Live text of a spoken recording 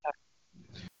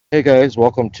Hey guys,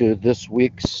 welcome to this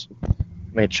week's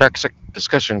Matrix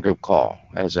discussion group call,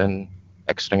 as in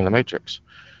exiting the Matrix.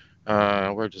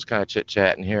 We're just kind of chit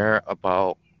chatting here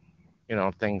about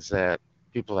things that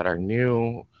people that are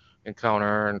new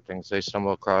encounter and things they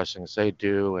stumble across, things they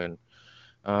do, and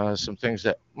some things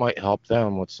that might help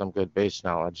them with some good base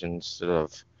knowledge instead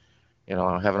of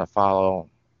having to follow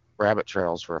rabbit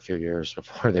trails for a few years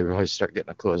before they really start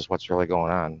getting a clue as what's really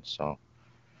going on. So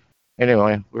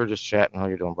anyway, we were just chatting. How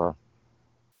you doing, bro?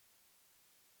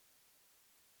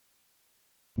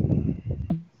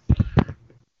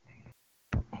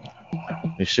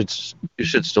 You should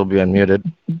still be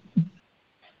unmuted.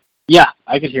 Yeah,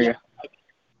 I could hear you.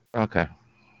 Okay.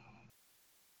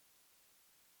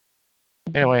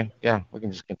 Anyway, yeah, we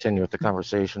can just continue with the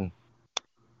conversation.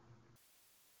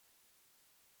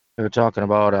 We were talking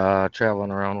about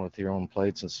traveling around with your own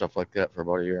plates and stuff like that for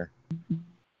about a year.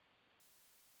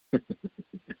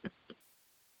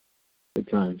 Good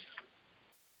times.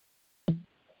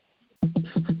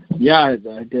 Yeah, I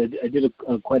did. I did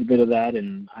quite a bit of that,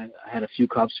 and I had a few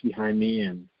cops behind me,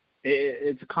 and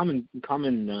it's a common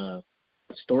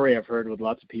story I've heard with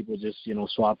lots of people just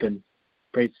swapping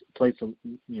plates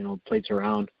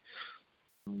around.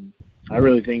 Um, I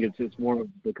really think it's more of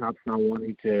the cops not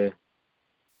wanting to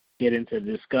get into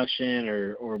discussion,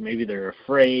 or maybe they're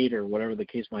afraid, or whatever the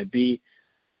case might be.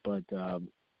 But I've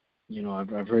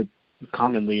heard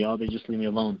commonly, oh, they just leave me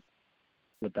alone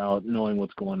without knowing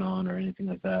what's going on or anything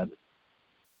like that.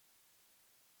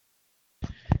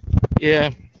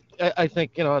 Yeah, I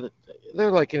think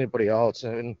they're like anybody else,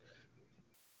 and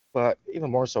but even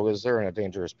more so is they're in a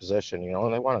dangerous position,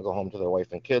 and they want to go home to their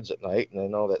wife and kids at night, and they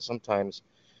know that sometimes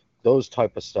those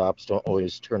type of stops don't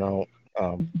always turn out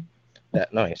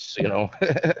that nice. Yeah,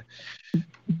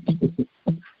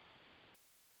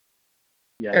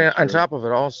 And that's true. on top of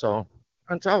it also,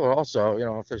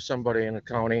 if there's somebody in the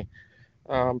county,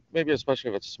 maybe especially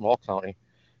if it's a small county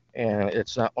and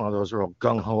it's not one of those real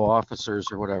gung ho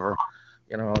officers or whatever,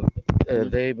 you know, Hmm.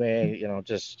 they may,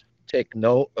 just take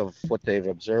note of what they've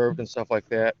observed and stuff like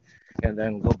that, and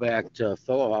then go back to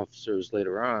fellow officers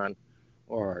later on,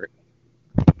 or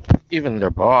even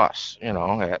their boss,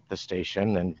 at the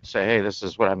station and say, hey, this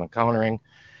is what I'm encountering,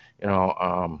 you know,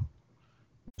 um,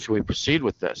 should we proceed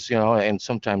with this, and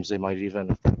sometimes they might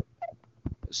even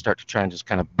start to try and just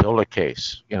kind of build a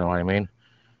case, you know what I mean?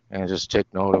 And just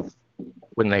take note of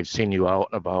when they've seen you out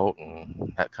and about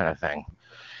and that kind of thing.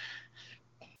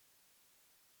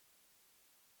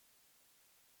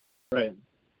 Right.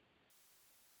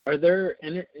 Are there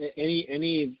any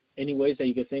ways that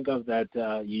you could think of that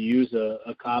you use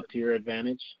a cop to your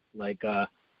advantage, making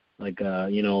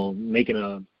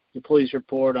a police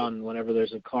report on whenever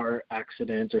there's a car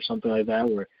accident or something like that,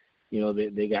 where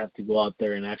they have to go out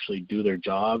there and actually do their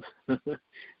job.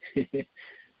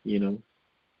 you know.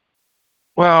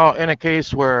 Well, in a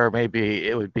case where maybe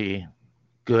it would be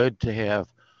good to have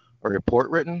a report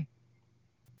written,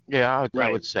 yeah, I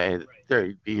Right. would say that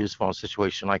there'd be useful in a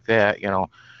situation like that,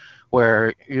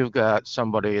 where you've got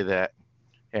somebody that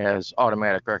has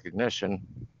automatic recognition,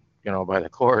 by the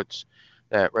courts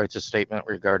that writes a statement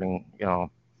regarding,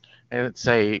 and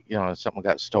say, something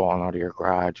got stolen out of your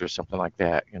garage or something like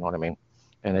that, you know what I mean?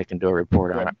 And they can do a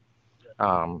report on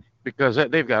Yeah. it. Because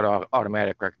they've got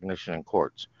automatic recognition in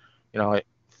courts.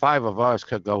 Five of us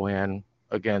could go in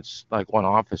against like one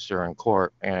officer in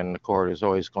court, and the court is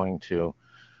always going to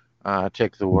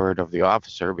take the word of the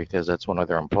officer because that's one of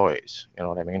their employees. You know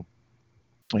what I mean?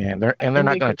 I And they're think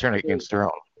not they going to turn it consider against their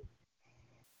own.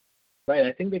 Right.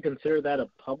 I think they consider that a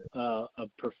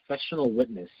professional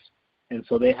witness, and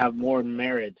so they have more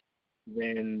merit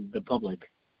than the public.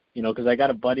 Because I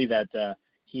got a buddy that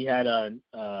he had a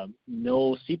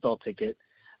no seatbelt ticket,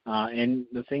 and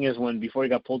the thing is, when before he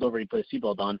got pulled over, he put a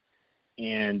seatbelt on,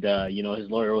 and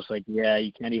his lawyer was like, "Yeah,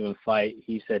 you can't even fight."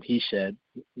 He said he should.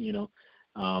 You know,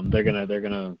 they're gonna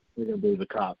believe the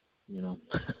cop. You know,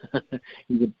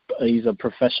 he's a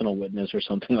professional witness or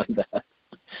something like that.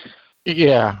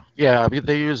 Yeah, yeah.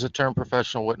 They use the term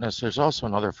professional witness. There's also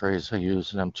another phrase they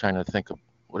use, and I'm trying to think of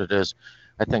what it is.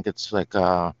 I think it's like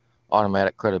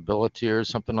automatic credibility or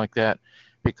something like that.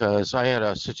 Because I had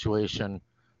a situation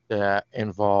that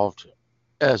involved,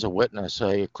 as a witness,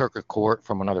 a clerk of court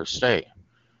from another state.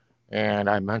 And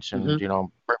I mentioned, Hmm.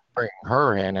 bringing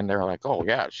her in, and they're like, "Oh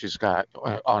yeah, she's got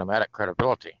automatic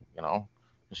credibility.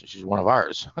 She's one of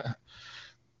ours."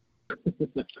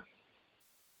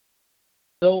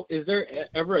 So, is there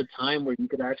ever a time where you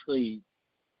could actually,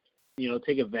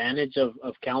 take advantage of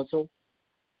counsel?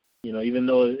 Even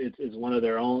though it's one of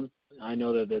their own. I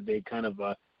know that they kind of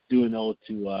do know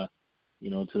to,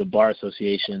 to the bar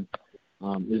association.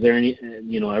 Is there any,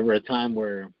 ever a time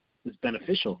where it's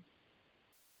beneficial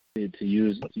to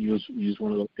use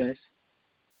one of those guys?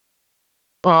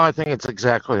 Well, I think it's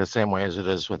exactly the same way as it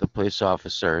is with a police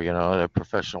officer. They're a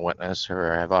professional witness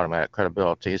or have automatic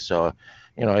credibility. So,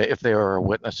 if they were a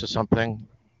witness to something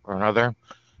or another,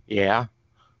 yeah.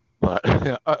 But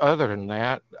other than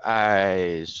that,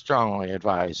 I strongly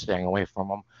advise staying away from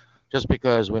them just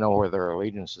because we know where their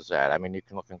allegiance is at. I mean, you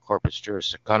can look in corpus juris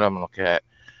secundum and look at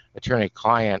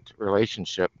attorney-client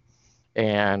relationship,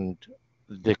 and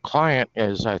the client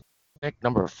is, I think,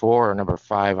 number 4 or number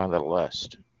 5 on the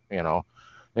list. You know,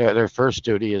 their first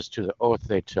duty is to the oath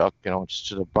they took, which is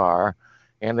to the bar,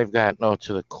 and they've got an oath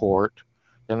to the court.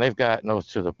 Then they've got an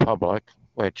oath to the public,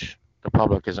 which the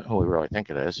public isn't who we really think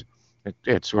it is.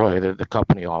 It's really the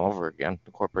company all over again,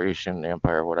 the corporation, the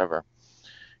empire, whatever.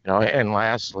 And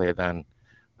lastly, then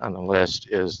on the list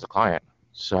is the client.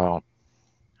 So,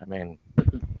 I mean,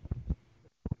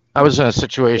 I was in a Yep.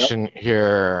 situation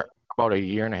here about a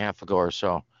year and a half ago or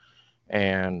so,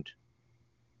 and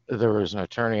there was an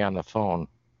attorney on the phone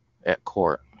at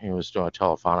court. He was doing a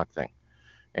telephonic thing,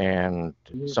 and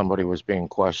Mhm. somebody was being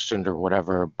questioned or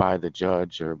whatever by the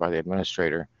judge or by the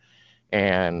administrator.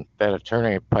 And that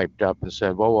attorney piped up and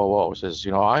said, whoa, whoa, whoa. Says,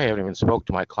 I haven't even spoke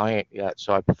to my client yet,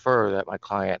 so I prefer that my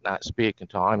client not speak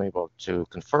until I'm able to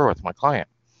confer with my client.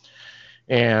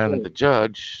 And the Right.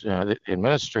 judge, the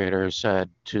administrator said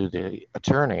to the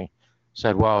attorney,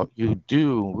 said, well, you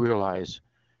do realize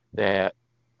that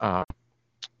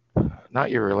not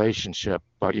your relationship,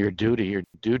 but your duty. Your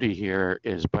duty here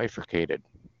is bifurcated.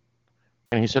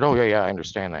 And he said, oh, yeah, yeah, I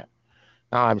understand that.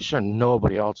 Now, I'm sure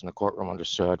nobody else in the courtroom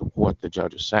understood what the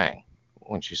judge was saying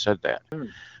when she said that. Hmm.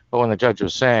 But when the judge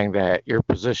was saying that your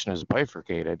position is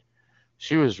bifurcated,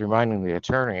 she was reminding the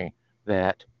attorney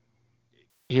that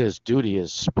his duty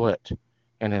is split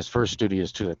and his first duty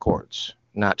is to the courts,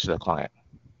 not to the client.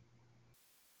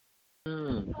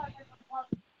 Hmm.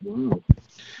 Wow.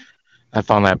 I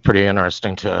found that pretty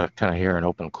interesting to kind of hear in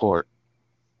open court.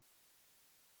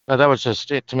 But that was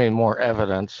just it to me more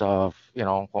evidence of,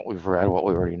 what we've read, what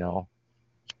we already know.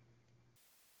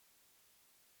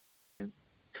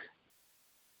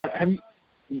 Have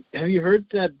you heard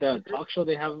that the talk show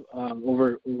they have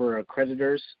over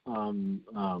creditors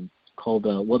called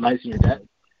 "What Lies in Your Debt"?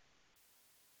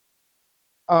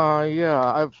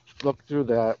 Yeah, I've looked through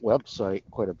that website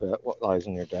quite a bit, What Lies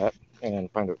in Your Debt,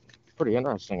 and find it pretty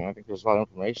interesting. I think there's a lot of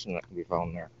information that can be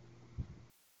found there.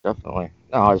 Definitely.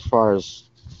 Now, as far as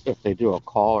if they do a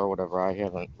call or whatever, I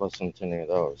haven't listened to any of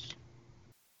those.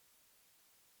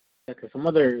 Yeah, because some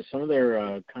of their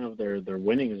kind of their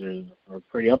winnings are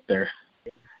pretty up there.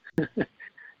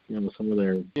 Some of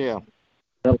their. Yeah.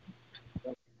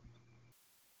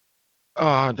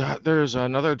 There's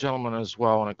another gentleman as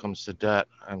well when it comes to debt.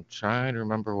 I'm trying to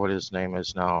remember what his name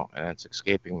is now, and it's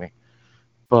escaping me.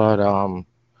 But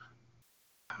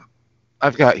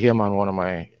I've got him on one of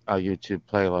my YouTube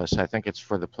playlists. I think it's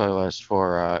for the playlist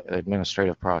for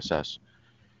administrative process.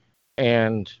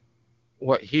 And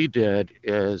what he did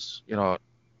is,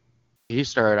 he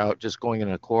started out just going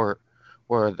into court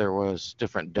where there was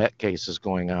different debt cases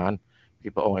going on,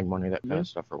 people owing money, that kind Mhm. of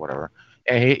stuff or whatever.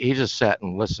 And he just sat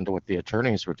and listened to what the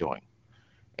attorneys were doing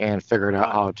and figured out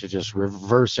Wow. how to just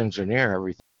reverse engineer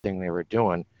everything they were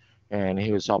doing. And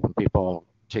he was helping people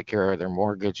take care of their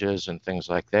mortgages and things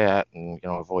like that, and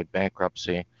avoid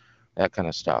bankruptcy, that kind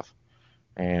of stuff.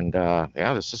 And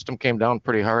yeah, the system came down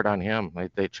pretty hard on him.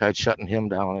 They tried shutting him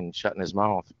down and shutting his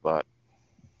mouth, but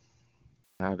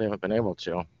they haven't been able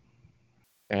to.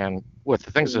 And with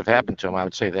the things that have happened to him, I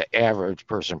would say the average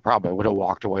person probably would have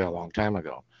walked away a long time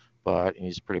ago. But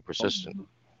he's pretty persistent.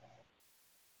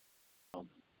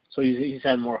 So he's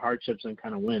had more hardships than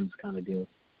kind of wins, kind of deal.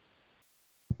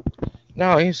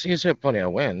 No, he's had plenty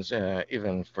of wins,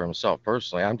 even for himself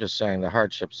personally. I'm just saying the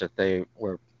hardships that they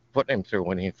were putting him through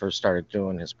when he first started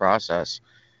doing his process.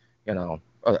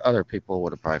 Other people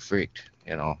would have probably freaked,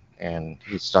 and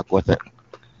he stuck with it.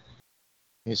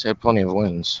 He's had plenty of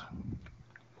wins,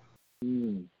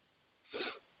 Hmm.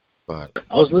 but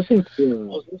I was listening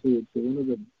to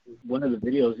one of the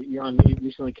videos Elon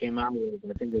recently came out with.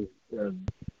 I think it was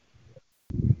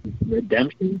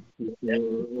Redemption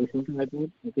or something like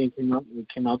that. I think it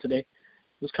came out today. It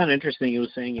was kind of interesting. It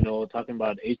was saying, talking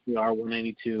about HBR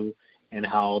 192 and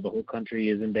how the whole country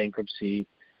is in bankruptcy.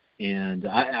 And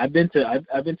I've been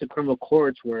to criminal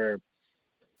courts where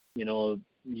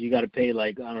you got to pay,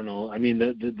 like, I don't know. I mean,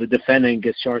 the defendant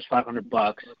gets charged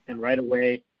 $500, and right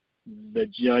away the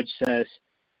judge says,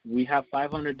 we have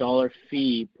 $500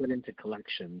 fee put into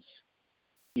collections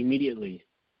immediately.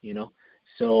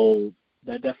 So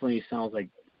that definitely sounds like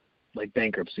like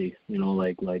bankruptcy.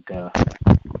 You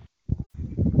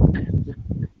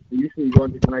usually go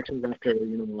into collections after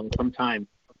some time,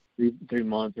 3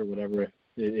 months or whatever,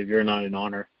 if you're not in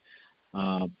honor.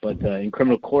 But in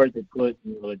criminal court, they put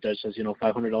the judge says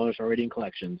 $500 already in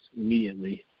collections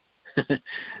immediately.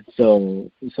 So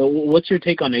what's your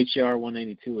take on HCR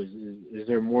 192? Is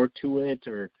there more to it,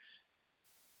 or?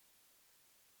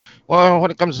 Well,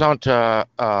 when it comes down to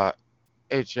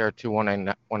HCR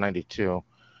 192,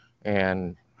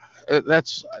 and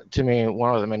that's to me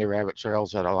one of the many rabbit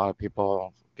trails that a lot of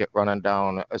people get running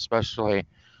down, especially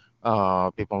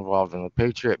people involved in the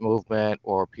Patriot movement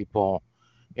or people,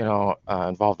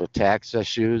 involved with tax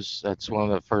issues. That's one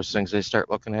of the first things they start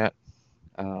looking at.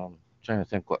 Trying to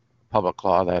think what public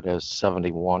law that is,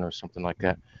 71 or something like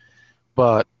that.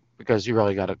 But because you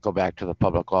really got to go back to the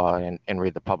public law and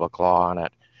read the public law on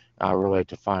it, really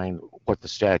to find what the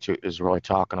statute is really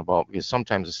talking about. Because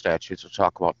sometimes the statutes will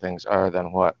talk about things other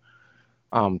than what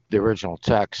the original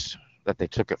text that they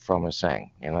took it from is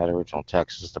saying. And that original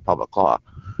text is the public law.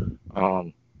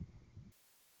 Um,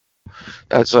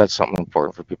 that's something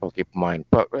important for people to keep in mind.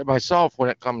 But myself, when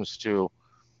it comes to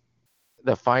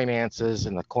the finances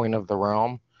and the coin of the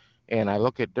realm, and I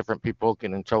look at different people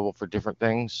getting in trouble for different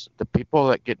things, the people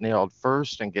that get nailed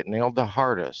first and get nailed the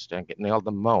hardest and get nailed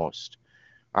the most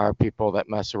are people that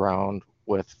mess around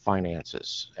with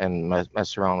finances and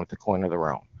mess around with the coin of the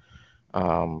realm.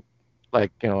 Um,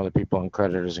 like, the people in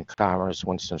creditors and commerce,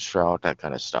 Winston Stroud, that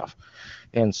kind of stuff.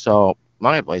 And so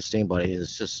my advice to anybody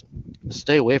is just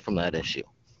stay away from that issue.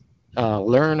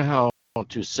 Learn how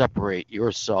to separate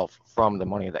yourself from the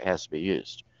money that has to be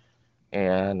used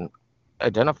and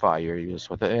identify your use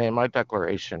with it. And in my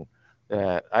declaration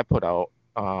that I put out,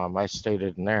 I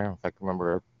stated in there, if I can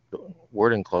remember the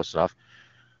wording close enough,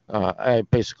 I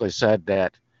basically said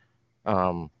that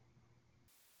um,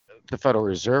 the Federal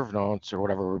Reserve notes or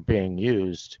whatever were being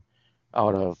used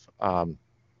out of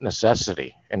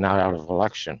necessity and not out of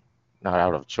election, not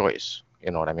out of choice.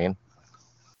 You know what I mean?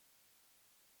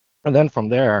 And then from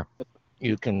there,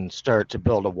 you can start to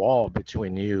build a wall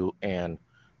between you and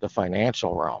the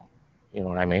financial realm. You know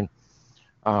what I mean?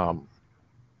 Um,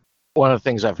 One of the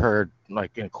things I've heard,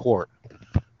 like in court,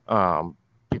 um,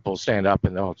 people stand up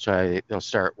and they'll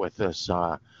start with this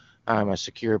I'm a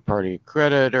secured party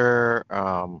creditor,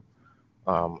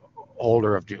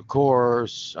 holder of due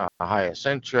course, highest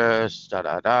interest, da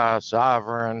da da,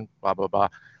 sovereign, blah blah blah.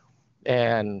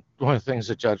 And one of the things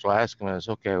the judge will ask them is,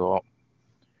 okay, well,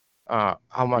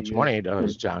 how much Yes. money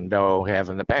does John Doe have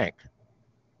in the bank?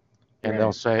 And they'll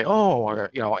Right. say, oh, or,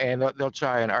 and they'll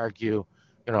try and argue,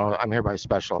 I'm here by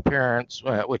special appearance,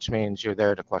 which means you're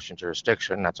there to question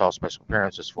jurisdiction. That's all special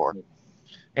appearance is for.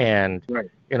 And,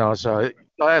 Right. so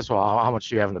they'll ask, well, how much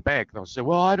do you have in the bank? And they'll say,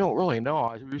 well, I don't really know.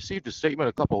 I received a statement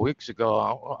a couple of weeks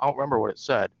ago. I don't remember what it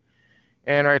said.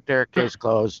 And right there, case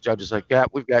closed. Judge is like, yeah,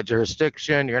 we've got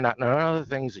jurisdiction. You're not none of the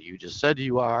things that you just said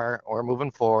you are, or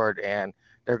moving forward, and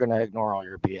they're going to ignore all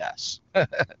your BS.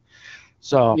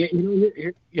 So, Yeah,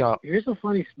 you know, here's a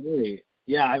funny story.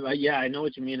 Yeah, I know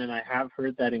what you mean, and I have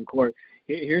heard that in court.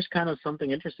 Here's kind of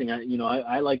something interesting.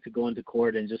 I like to go into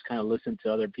court and just kind of listen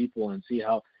to other people and see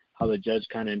how the judge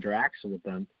kind of interacts with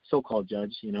them, so-called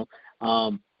judge.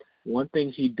 One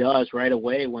thing he does right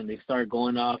away when they start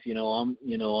going off,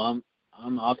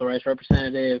 I'm authorized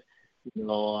representative.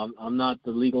 I'm not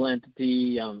the legal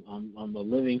entity. I'm a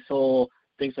living soul.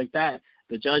 Things like that.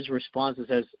 The judge responds and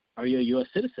says, "Are you a U.S.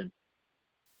 citizen?"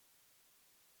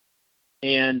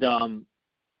 And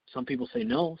some people say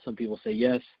no, some people say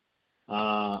yes.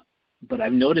 But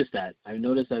I've noticed that.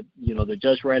 The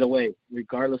judge right away,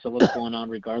 regardless of what's going on,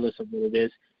 regardless of what it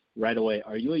is, right away,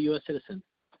 are you a U.S. citizen?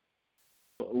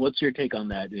 What's your take on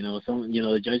that?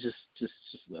 The judge is just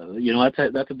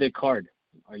that's a big card.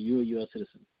 Are you a U.S.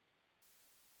 citizen?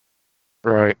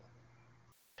 right.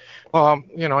 Well,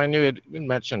 I knew it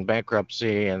mentioned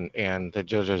bankruptcy and the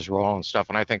judge's role and stuff,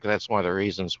 and I think that's one of the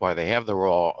reasons why they have the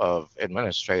role of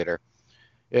administrator.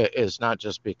 It is not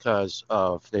just because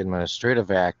of the administrative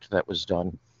act that was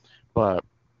done, but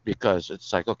because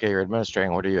it's like, okay, you're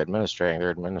administrating. What are you administrating?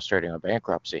 They're administrating a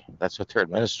bankruptcy. That's what they're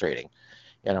administrating,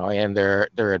 and they're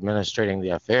administrating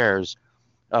the affairs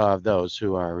of those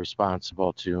who are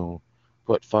responsible to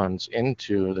put funds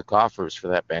into the coffers for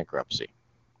that bankruptcy.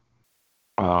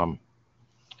 Um,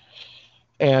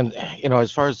 And,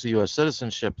 as far as the U.S.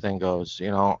 citizenship thing goes,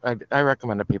 I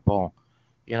recommend to people,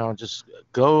 just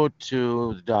go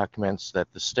to the documents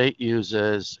that the state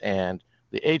uses and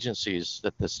the agencies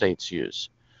that the states use.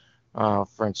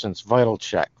 For instance, Vital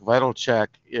Check. Vital Check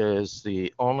is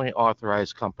the only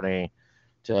authorized company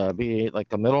to be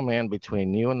like a middleman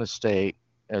between you and the state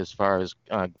as far as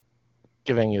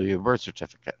giving you your birth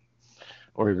certificate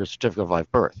or your certificate of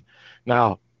live birth.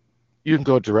 Now, you can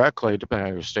go directly, depending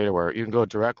on your state of where, you can go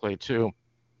directly to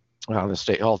the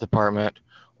state health department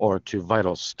or to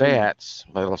vital stats,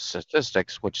 vital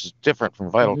statistics, which is different from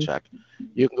vital Mm-hmm. check.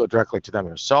 You can go directly to them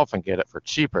yourself and get it for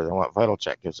cheaper than what vital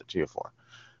check gives it to you for.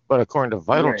 But according to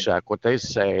vital Right. check, what they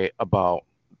say about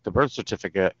the birth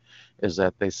certificate is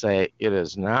that they say it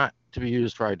is not to be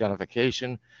used for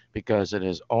identification because it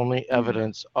is only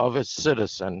evidence of a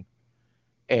citizen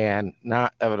and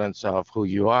not evidence of who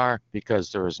you are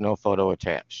because there is no photo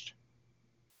attached.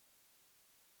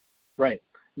 Right.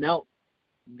 Now,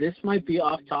 this might be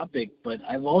off topic, but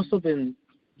I've also been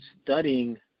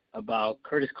studying about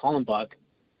Curtis Kallenbach,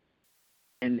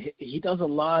 and he does a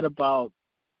lot about,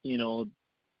 you know,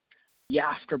 the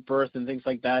afterbirth and things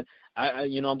like that.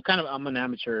 I'm an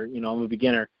amateur, I'm a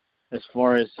beginner as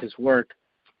far as his work.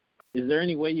 Is there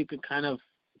any way you could kind of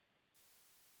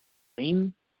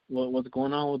explain what's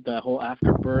going on with the whole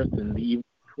afterbirth and the evil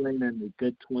twin and the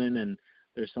good twin, and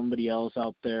there's somebody else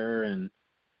out there and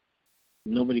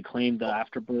nobody claimed the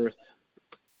afterbirth?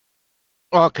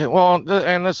 Okay, well,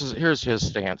 and here's his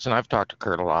stance, and I've talked to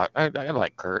Kurt a lot. I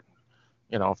like Kurt,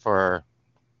 for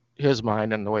his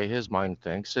mind and the way his mind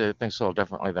thinks. It thinks a little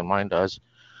differently than mine does.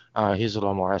 He's a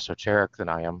little more esoteric than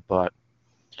I am, but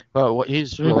what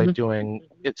he's really Mm-hmm. doing,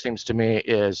 it seems to me,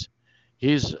 is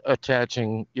he's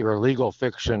attaching your legal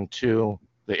fiction to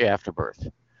the afterbirth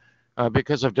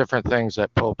because of different things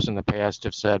that popes in the past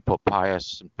have said, Pope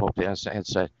Pius and Pope Innocent had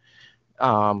said,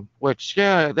 which,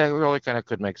 yeah, that really kind of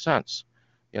could make sense.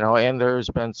 And there's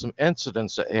been some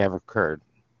incidents that have occurred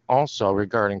also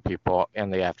regarding people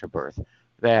and the afterbirth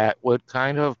that would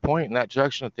kind of point in that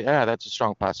direction that, yeah, that's a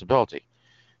strong possibility.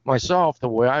 Myself, the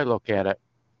way I look at it,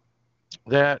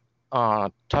 that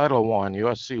Title One,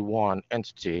 USC one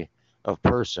entity of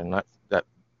person, that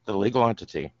the legal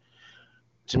entity,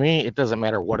 to me, it doesn't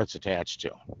matter what it's attached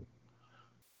to.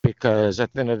 Because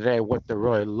at the end of the day, what they're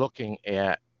really looking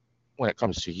at when it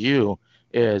comes to you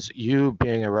is you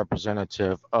being a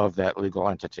representative of that legal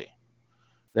entity.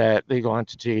 That legal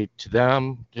entity to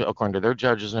them, according to their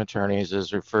judges and attorneys,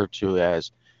 is referred to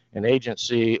as an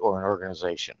agency or an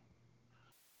organization.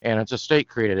 And it's a state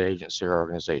created agency or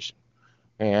organization.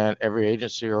 And every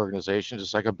agency or organization,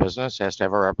 just like a business, has to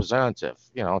have a representative,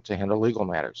 to handle legal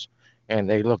matters. And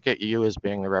they look at you as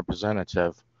being the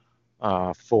representative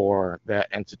for that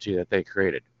entity that they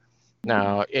created.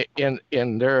 Now,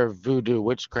 in their voodoo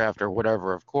witchcraft or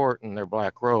whatever of court in their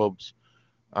black robes,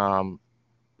 um,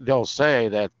 they'll say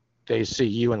that they see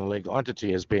you and the legal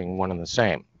entity as being one and the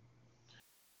same.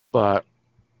 But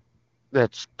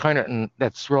that's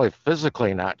really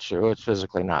physically not true. It's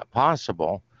physically not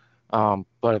possible.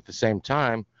 But at the same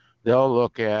time, they'll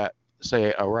look at,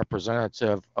 say, a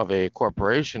representative of a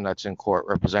corporation that's in court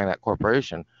representing that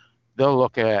corporation. They'll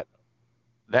look at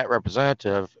that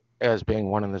representative as being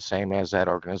one and the same as that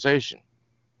organization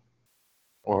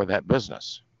or that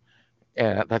business.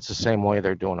 And that's the same way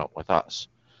they're doing it with us.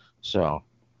 So,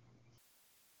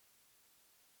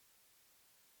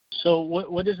 So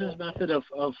what is this method of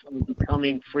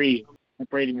becoming free,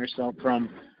 separating yourself from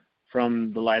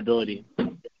the liability?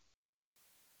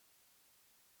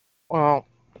 well,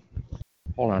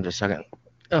 hold on just a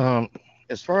second.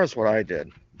 As far as what I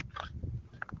did,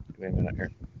 give me a minute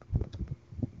here.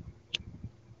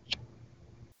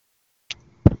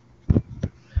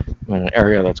 I'm in an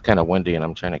area that's kind of windy, and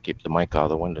I'm trying to keep the mic out of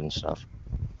the wind and stuff.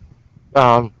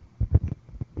 Um,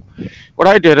 what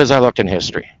I did is I looked in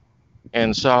history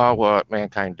and saw what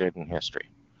mankind did in history,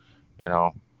 you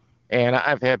know. And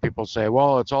I've had people say,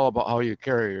 well, it's all about how you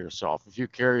carry yourself. If you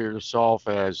carry yourself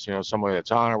as, somebody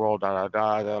that's honorable,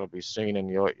 that'll be seen and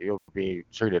you'll be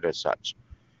treated as such.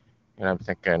 And I'm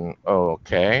thinking,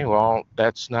 okay, well,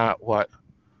 that's not what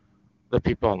the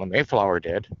people on the Mayflower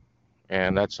did,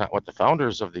 and that's not what the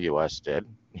founders of the U.S. did.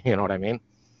 You know what I mean?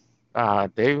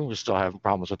 They were still having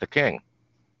problems with the king.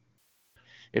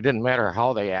 It didn't matter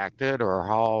how they acted or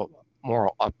how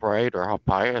moral upright or how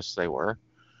pious they were.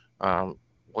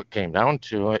 What came down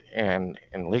to it, and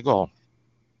in legal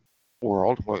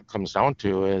world, what it comes down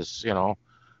to is,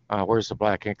 where's the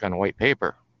black ink on white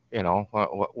paper?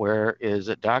 Where is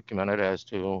it documented as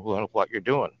to what you're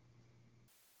doing?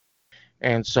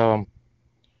 And so,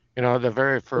 the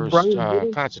very Well, first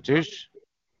Brian, Constitution.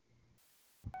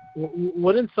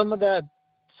 wouldn't some of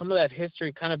that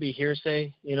history kind of be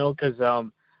hearsay? Because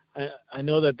I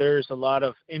know that there's a lot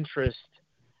of interest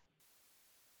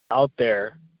out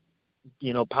there.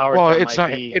 Powers Well, that it's might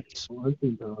not. be It's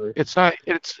working powers, it's not.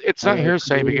 It's kind not of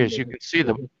hearsay creating because the you can see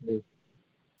the history.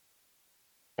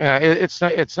 Yeah, it's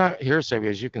not hearsay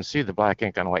because you can see the black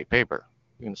ink on white paper.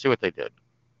 You can see what they did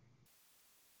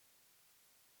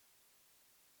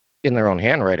in their own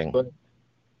handwriting. But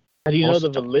how do you know Most the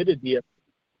of the time. validity of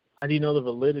how do you know the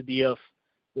validity of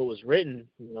what was written?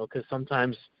 Because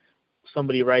sometimes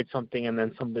somebody writes something and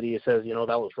then somebody says, that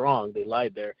was wrong. They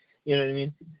lied there. You know what I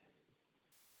mean?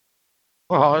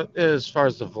 Well, as far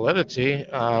as the validity,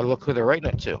 look who they're writing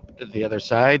it to. Did the other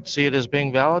side see it as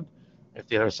being valid? If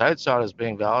the other side saw it as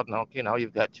being valid, now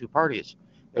you've got two parties.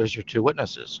 There's your two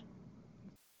witnesses.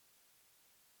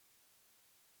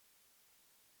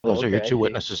 Oh, Those are okay, your I two see.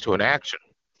 witnesses to an action.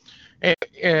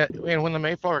 And when the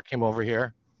Mayflower came over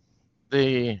here,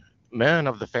 the men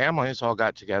of the families all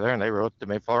got together and they wrote the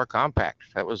Mayflower Compact.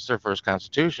 That was their first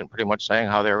constitution, pretty much saying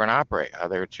how they were going to operate, how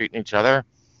they were treating each other,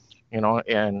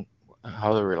 and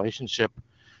how the relationship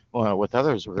with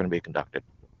others were going to be conducted.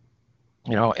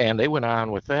 And they went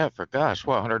on with that for, gosh,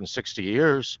 160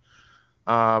 years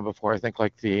before I think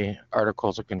like the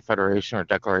Articles of Confederation or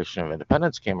Declaration of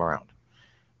Independence came around.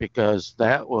 Because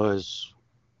that was,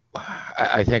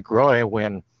 I think, really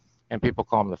and people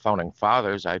call them the founding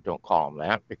fathers. I don't call them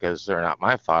that because they're not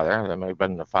my father. They may have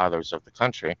been the fathers of the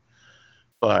country,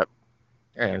 but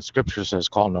and Scripture says,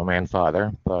 "Call no man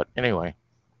father." But anyway,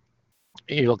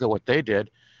 you look at what they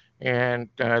did, and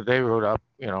they wrote up,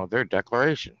 their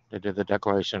declaration. They did the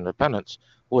Declaration of Independence,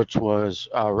 which was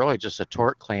really just a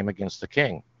tort claim against the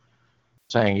king,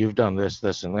 saying you've done this,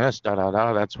 this, and this, da da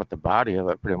da. That's what the body of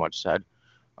it pretty much said.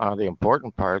 The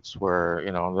important parts were,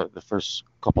 the first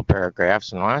couple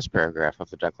paragraphs and the last paragraph of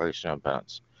the Declaration of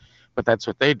Independence. But that's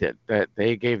what they did. That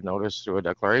they gave notice through a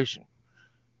declaration.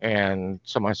 And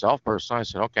so myself personally, I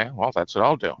said, okay, well, that's what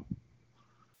I'll do.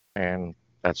 And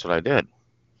that's what I did.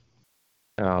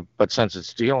 But since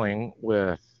it's dealing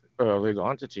with a legal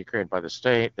entity created by the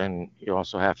state, then you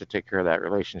also have to take care of that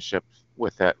relationship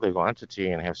with that legal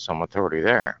entity and have some authority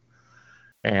there.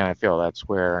 And I feel that's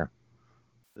where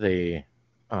the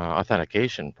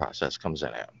authentication process comes in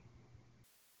at.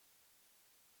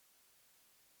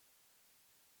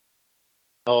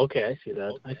 Oh, okay, I see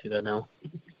that. I see that now.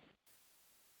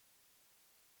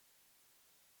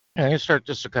 And you start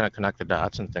just to kind of connect the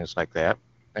dots and things like that.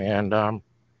 And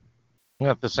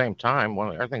at the same time, one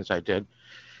of the other things I did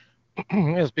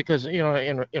is because,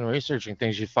 in researching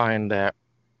things, you find that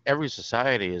every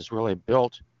society is really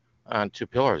built on two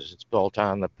pillars. It's built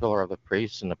on the pillar of the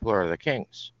priests and the pillar of the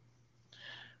kings.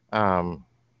 Um,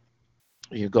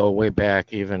 you go way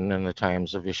back even in the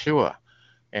times of Yeshua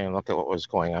and look at what was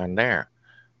going on there.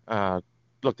 Uh,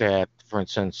 Look at, for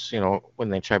instance, when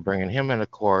they tried bringing him into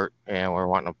court and were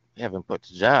wanting to have him put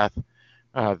to death,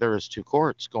 there was two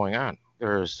courts going on.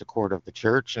 There was the court of the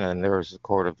church, and then there was the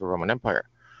court of the Roman Empire.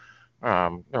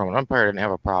 The Roman Empire didn't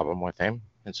have a problem with him,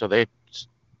 and so they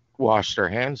washed their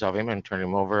hands of him and turned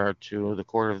him over to the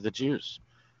court of the Jews.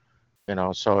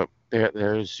 So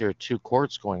there's your two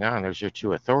courts going on. There's your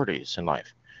two authorities in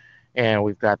life, and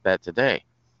we've got that today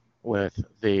with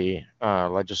the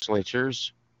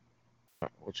legislatures,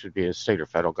 which would be a state or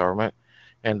federal government,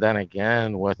 and then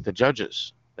again with the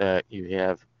judges that you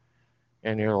have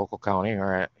in your local county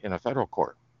or in a federal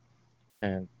court.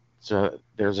 And so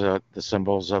there's the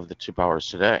symbols of the two powers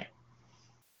today.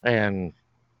 And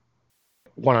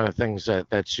one of the things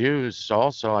that's used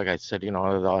also, like I said,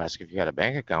 they'll ask if you got a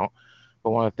bank account, but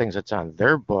one of the things that's on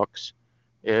their books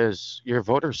is your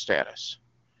voter status.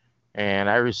 And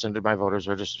I rescinded my voter's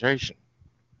registration.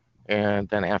 And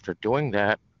then after doing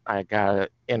that, I got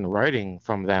it in writing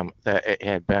from them that it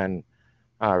had been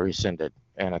rescinded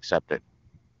and accepted.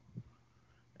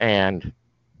 And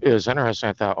it was interesting.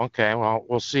 I thought, okay, well,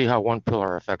 we'll see how one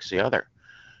pillar affects the other,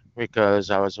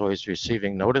 because I was always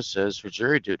receiving notices for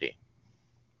jury duty.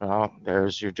 Well,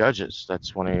 there's your judges.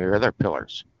 That's one of your other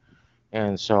pillars.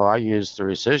 And so I used the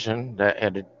rescission that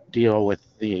had to deal with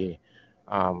the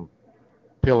um,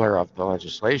 pillar of the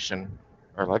legislation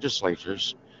or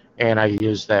legislatures, and I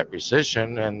used that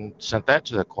rescission and sent that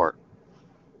to the court.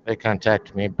 They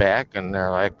contacted me back and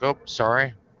they're like, oh,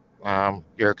 sorry,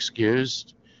 you're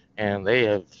excused. And they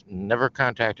have never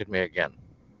contacted me again.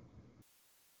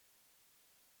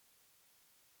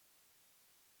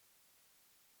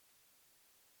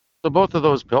 So both of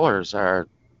those pillars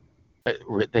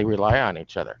they rely on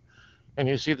each other. And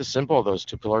you see the symbol of those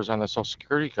two pillars on the Social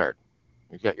Security card.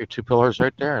 You got your two pillars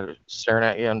right there staring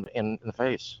at you in the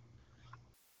face.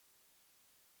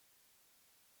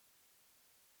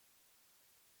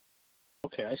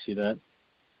 Okay, I see that.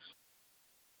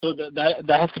 So that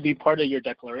has to be part of your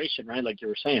declaration, right? Like you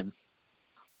were saying.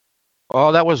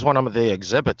 Well, that was one of the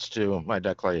exhibits to my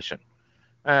declaration.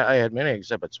 I had many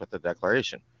exhibits with the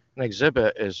declaration. An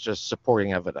exhibit is just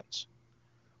supporting evidence.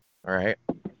 All right.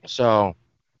 So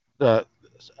the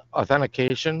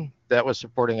authentication, that was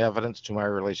supporting evidence to my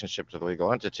relationship to the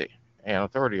legal entity and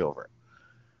authority over it.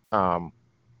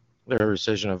 The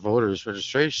rescission of voters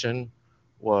registration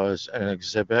was an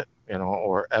exhibit,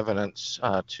 or evidence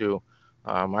to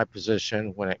my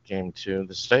position when it came to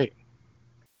the state.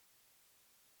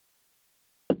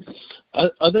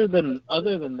 Other than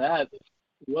that,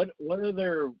 what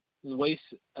other ways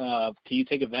can you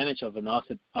take advantage of an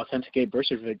authenticate birth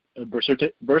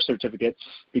certificate?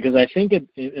 Because I think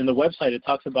in the website it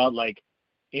talks about like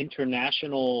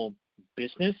international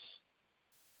business,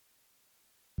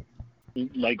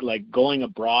 like going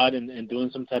abroad and doing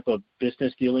some type of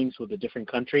business dealings with a different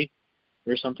country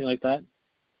or something like that.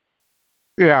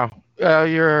 Yeah,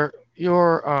 your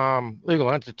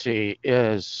legal entity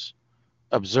is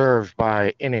observed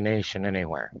by any nation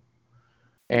anywhere.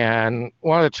 And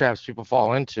one of the traps people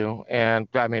fall into, and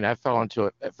I mean, I fell into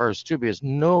it at first too, because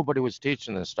nobody was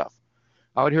teaching this stuff.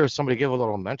 I would hear somebody give a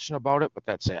little mention about it, but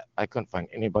that's it. I couldn't find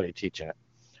anybody teaching it.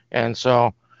 And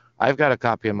so I've got a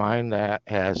copy of mine that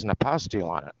has an apostille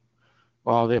on it.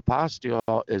 Well, the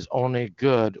apostille is only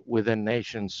good within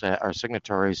nations that are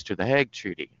signatories to the Hague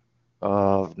Treaty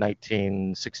of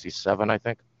 1967, I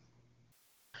think.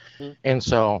 Mm. And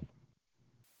so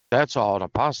that's all an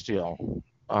apostille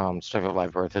certificate of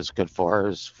live birth is good for,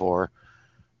 is for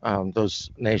those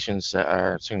nations that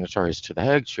are signatories to the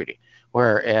Hague Treaty.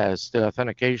 Whereas the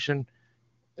authentication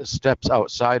steps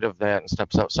outside of that and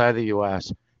steps outside the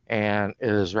U.S. and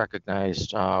is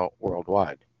recognized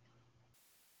worldwide.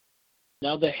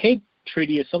 Now the Hague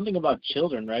Treaty is something about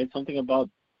children, right? Something about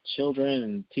children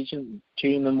and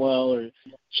treating them well, or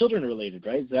children related,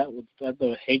 right? Is that what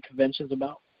the Hague Convention's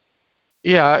about?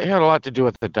 Yeah, it had a lot to do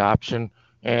with adoption,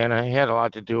 and it had a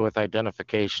lot to do with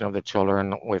identification of the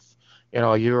children. With,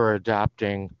 you were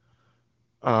adopting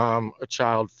a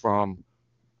child from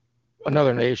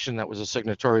another nation that was a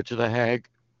signatory to the Hague.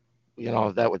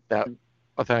 That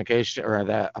authentication, or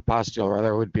that apostille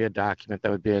rather, would be a document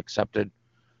that would be accepted.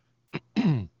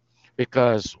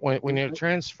 Because when you're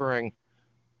transferring,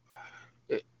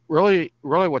 really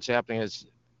what's happening is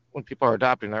when people are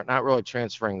adopting, they're not really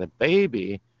transferring the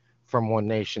baby from one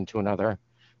nation to another,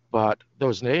 but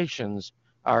those nations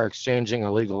are exchanging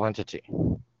a legal entity.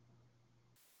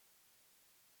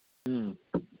 Hmm.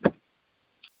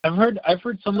 I've heard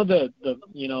some of the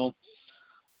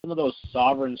some of those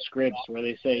sovereign scripts where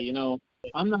they say,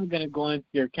 I'm not going to go into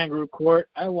your kangaroo court.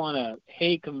 I want a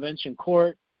Hague Convention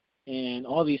court and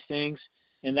all these things.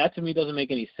 And that to me doesn't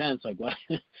make any sense. Like, what?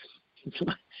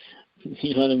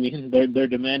 You know what I mean? They're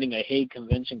demanding a Hague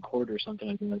Convention court or something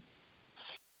like that.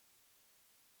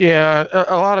 Yeah,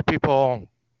 a lot of people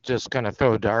just kind of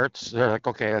throw darts. They're like,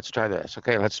 okay, let's try this.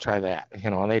 Okay, let's try that.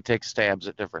 And they take stabs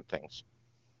at different things.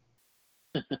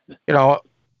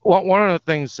 One of the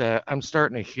things that I'm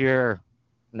starting to hear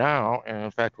now, and in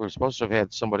fact, we're supposed to have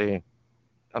had somebody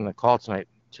on the call tonight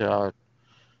to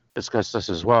discuss this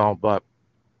as well, but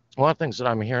one of the things that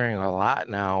I'm hearing a lot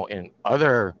now in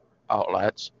other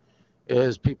outlets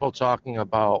is people talking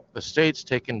about the states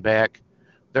taking back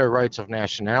their rights of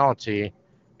nationality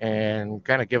and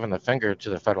kind of giving the finger to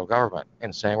the federal government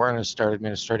and saying, we're going to start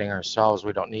administrating ourselves.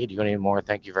 We don't need you anymore.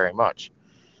 Thank you very much.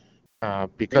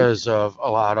 Because of a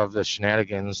lot of the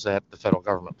shenanigans that the federal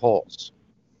government pulls.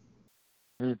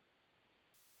 Mm.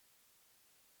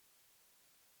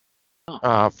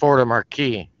 Florida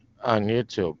Marquis on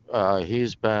YouTube,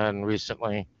 he's been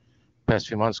recently, past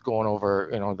few months, going over,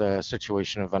 the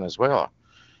situation of Venezuela.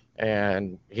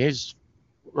 And he's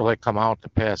really come out the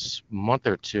past month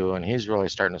or two, and he's really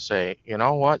starting to say, you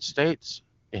know what, states,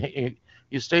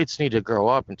 you states need to grow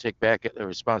up and take back the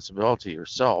responsibility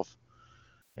yourself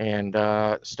and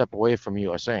step away from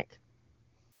U.S. Inc.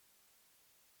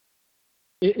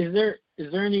 Is there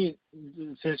any,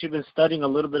 since you've been studying a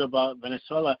little bit about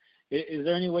Venezuela, is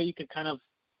there any way you could kind of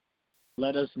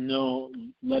let us know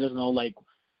like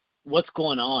what's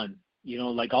going on?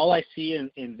 Like all I see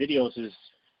in videos is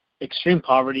extreme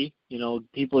poverty,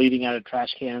 people eating out of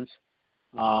trash cans,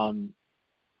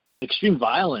 extreme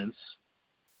violence,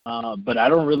 but I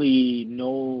don't really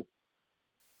know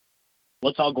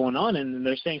what's all going on. And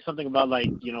they're saying something about like,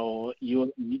 the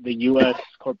U.S.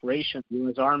 corporation, the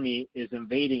U.S. Army is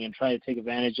invading and trying to take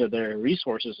advantage of their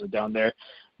resources down there.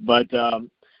 But, I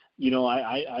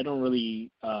don't really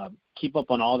keep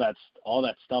up on all that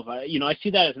stuff. I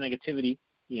see that as negativity,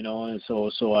 and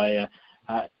so I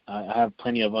have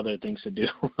plenty of other things to do.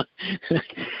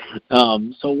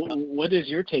 So what is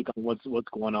your take on what's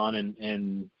going on,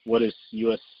 and what is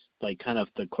U.S. like kind of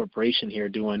the corporation here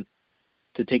doing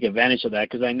to take advantage of that,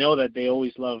 because I know that they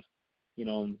always love, you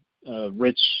know,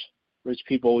 rich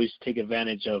people always take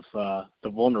advantage of the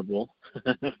vulnerable.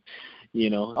 You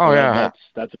know, Oh yeah,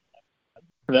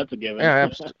 that's a given. yeah,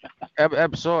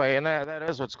 absolutely, and that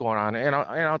is what's going on. And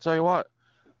I'll tell you what,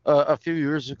 a few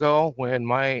years ago, when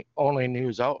my only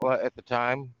news outlet at the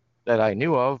time that I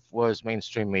knew of was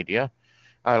mainstream media,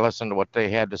 I listened to what they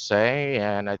had to say,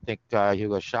 and I think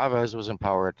Hugo Chavez was in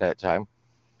power at that time,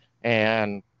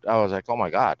 and I was like, oh my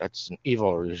God, that's an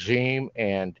evil regime,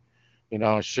 and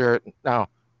sure. Now,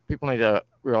 people need to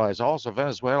realize also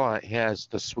Venezuela has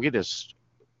the sweetest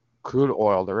crude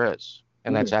oil there is,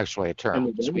 and that's actually a and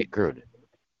term, the sweet crude,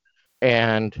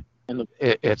 and and the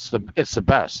it's the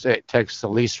best. It takes the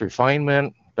least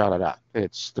refinement, da da da.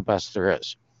 It's the best there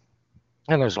is,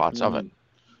 and there's lots of it. mm,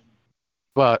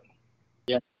 But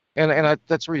yeah.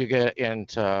 that's where you get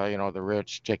into the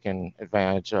rich taking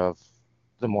advantage of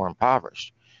the more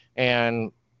impoverished.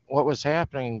 And what was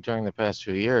happening during the past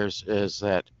few years is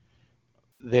that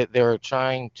they were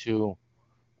trying to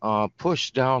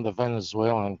push down the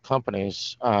Venezuelan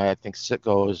companies. I think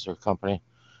Citgo's their company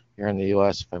here in the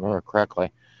U.S., if I remember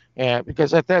correctly. And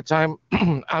because at that time,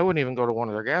 I wouldn't even go to one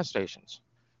of their gas stations.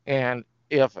 And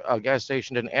if a gas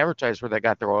station didn't advertise where they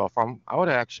got their oil from, I would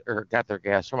actually, or got their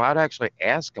gas from, I'd actually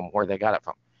ask them where they got it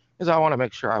from, because I want to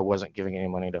make sure I wasn't giving any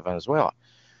money to Venezuela.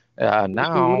 Uh, So what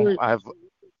now are I've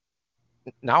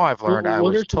now I've learned I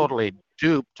what was are some totally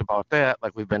duped about that,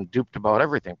 like we've been duped about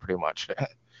everything pretty much.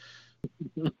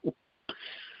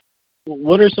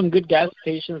 what are some good gas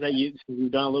stations that you've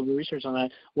done a little bit of research on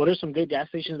that? What are some good gas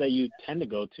stations that you tend to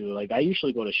go to? Like I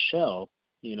usually go to Shell,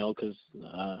 you know, because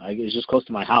it's just close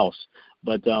to my house.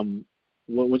 But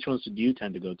which ones do you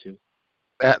tend to go to?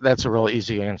 That's a real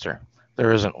easy answer.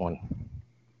 There isn't one.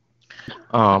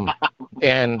 Um,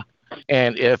 and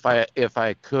and if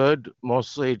I could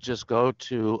mostly just go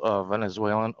to a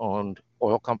Venezuelan owned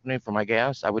oil company for my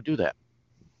gas, I would do that.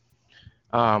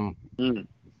 Um, Mm.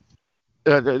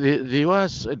 the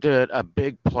U.S. did a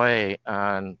big play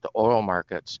on the oil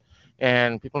markets,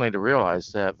 and people need to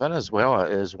realize that Venezuela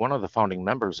is one of the founding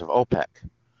members of OPEC,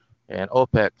 and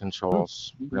OPEC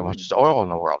controls pretty much the oil in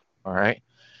the world. All right,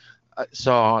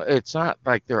 so it's not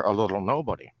like they're a little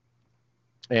nobody.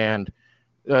 And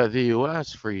the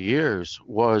U.S. for years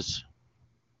was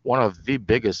one of the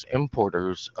biggest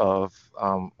importers of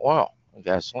oil and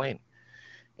gasoline.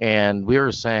 And we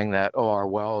were saying that, oh, our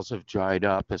wells have dried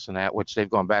up, this and that, which they've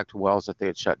gone back to wells that they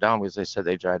had shut down because they said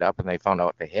they dried up, and they found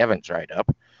out they haven't dried up.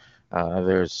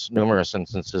 There's numerous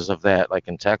instances of that, like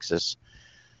in Texas,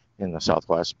 in the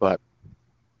Southwest. But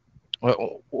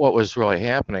what was really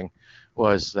happening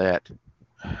was that,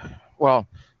 well,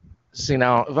 see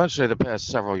now, eventually the past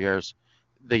several years,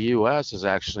 the U.S. has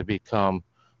actually become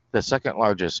the second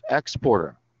largest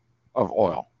exporter of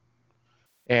oil.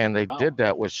 And they Wow. did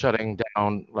that with shutting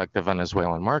down like the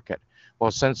Venezuelan market.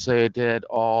 Well, since they did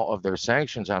all of their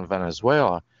sanctions on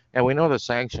Venezuela, and we know the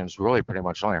sanctions really pretty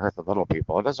much only hurt the little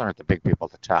people. It doesn't hurt the big people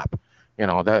at the top.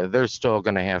 They're still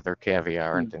going to have their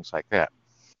caviar and Mm. things like that.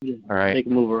 Yeah. All right. They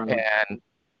can move around. And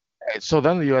so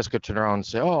then the U.S. could turn around and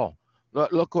say, oh,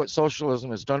 look what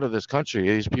socialism has done to this country.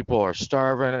 These people are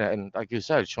starving. And like you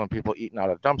said, showing people eating out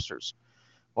of dumpsters.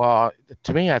 Well,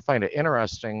 to me, I find it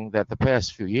interesting that the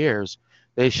past few years,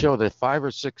 they show the 5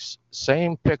 or 6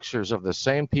 same pictures of the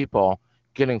same people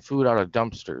getting food out of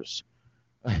dumpsters.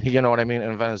 You know what I mean?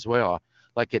 In Venezuela.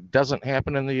 Like it doesn't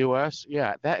happen in the U.S.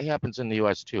 Yeah, that happens in the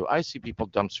U.S. too. I see people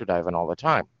dumpster diving all the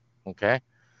time. Okay.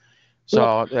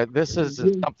 Well, So this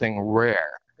isn't something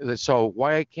rare. So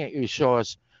why can't you show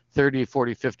us 30,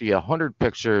 40, 50, 100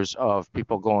 pictures of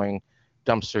people going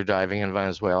dumpster diving in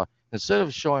Venezuela instead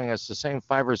of showing us the same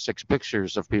 5 or 6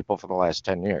 pictures of people for the last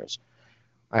 10 years?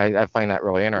 I find that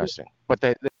really interesting. But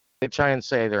they try and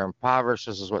say they're impoverished.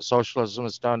 This is what socialism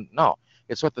has done. No,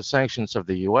 it's what the sanctions of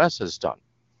the U.S. has done.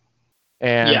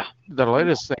 And yeah, the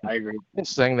I agree.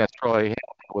 latest thing that's really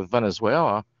happened with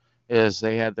Venezuela is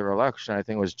they had their election, I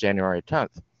think it was January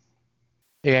 10th.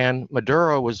 And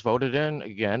Maduro was voted in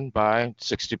again by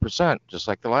 60%, just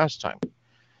like the last time.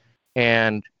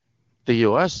 And the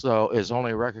U.S., though, is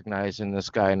only recognizing this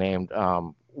guy named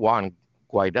Juan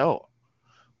Guaido.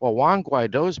 Well, Juan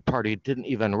Guaido's party didn't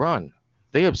even run.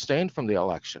 They abstained from the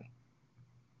election.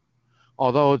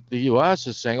 Although the U.S.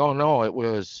 is saying, oh, no, it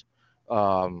was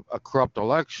a corrupt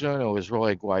election. It was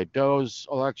really Guaido's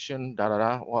election, da da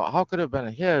da. Well, how could it have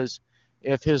been his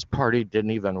if his party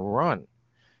didn't even run?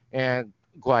 And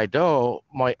Guaido,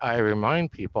 might I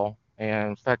remind people, and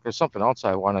in fact, there's something else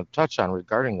I want to touch on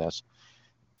regarding this.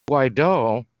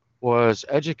 Guaido was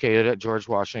educated at George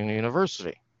Washington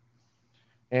University.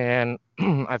 And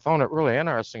I found it really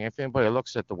interesting. If anybody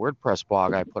looks at the WordPress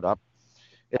blog I put up,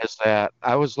 is that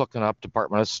I was looking up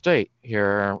Department of State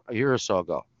here a year or so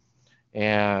ago,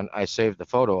 and I saved the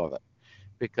photo of it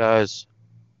because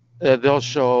they'll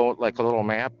show like a little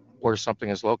map where something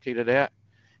is located at,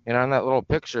 and on that little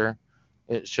picture,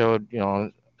 it showed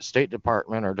State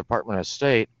Department or Department of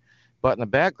State, but in the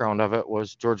background of it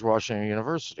was George Washington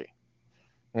University,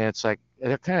 and it's like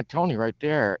they're kind of telling you right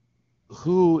there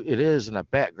who it is in the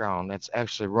background that's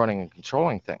actually running and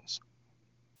controlling things.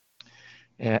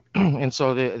 And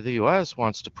so the U.S.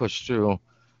 wants to push through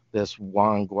this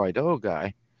Juan Guaido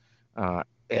guy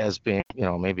as being,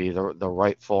 maybe the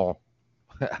rightful,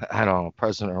 I don't know,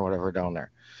 president or whatever down there.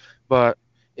 But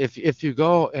if you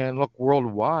go and look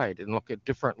worldwide and look at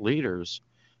different leaders,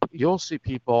 you'll see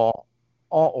people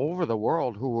all over the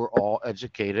world who were all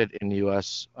educated in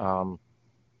U.S.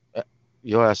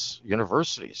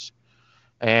 universities,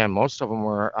 and most of them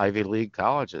were Ivy League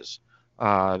colleges.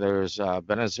 There's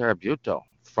Benazir Bhutto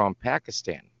from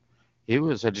Pakistan. He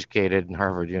was educated in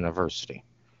Harvard University.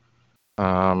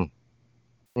 Let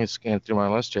me scan through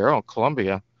my list here. Oh,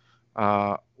 Colombia.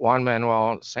 Juan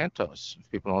Manuel Santos, if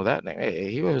people know that name.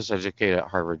 He was educated at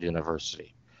Harvard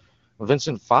University.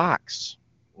 Vincent Fox,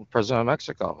 President of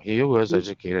Mexico, he was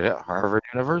educated at Harvard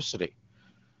University.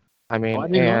 I mean, I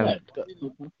didn't know and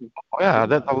that. yeah,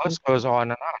 the list goes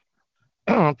on and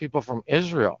on. People from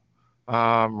Israel,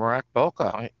 Marek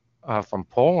Belka from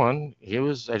Poland, he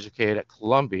was educated at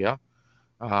Columbia.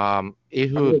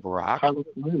 Ehud Barak,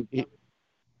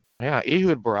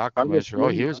 Ehud Barak from Carlos Israel,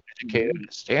 he Slim. was educated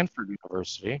at Stanford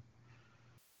University.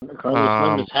 Carlos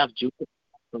Slim is half Jewish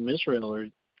from Israel, or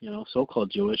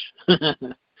so-called Jewish.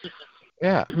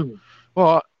 Yeah.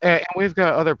 Well, and we've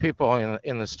got other people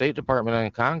in the State Department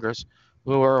and Congress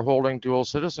who are holding dual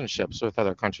citizenships with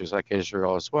other countries like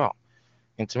Israel as well.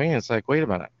 And to me, it's like, wait a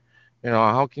minute.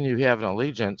 How can you have an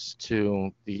allegiance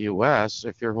to the U.S.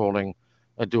 if you're holding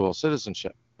a dual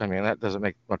citizenship? I mean, that doesn't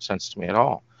make much sense to me at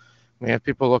all. I mean, if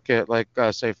people look at, like,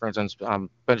 say, for instance,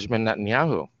 Benjamin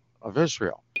Netanyahu of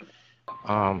Israel.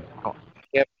 I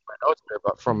can't put my notes here,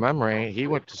 but from memory, he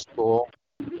went to school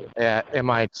at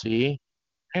MIT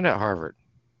and at Harvard.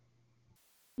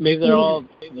 Maybe they're all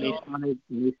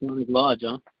Masonic Lodge,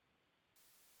 huh?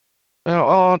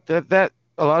 That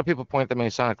a lot of people point to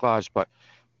Masonic Lodge, but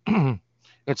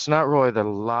it's not really the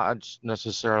lodge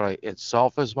necessarily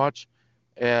itself as much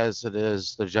as it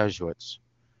is the Jesuits,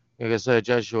 because the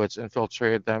Jesuits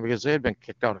infiltrated them because they had been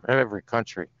kicked out of every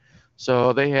country,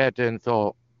 so they had to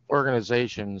infill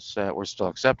organizations that were still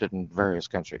accepted in various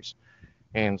countries,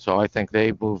 and so I think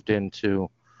they moved into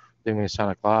the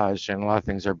Masonic Lodge, and a lot of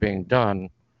things are being done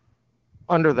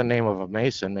under the name of a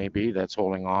Mason, maybe, that's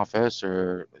holding office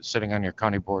or sitting on your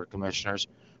county board of commissioners,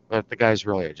 but the guy's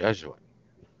really a Jesuit.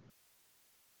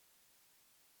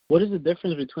 What is the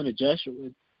difference between a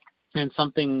Jesuit and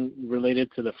something related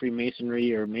to the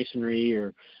Freemasonry or Masonry,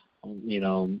 or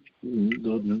the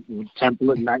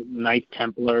Knight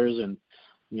Templars, and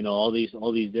all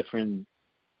these different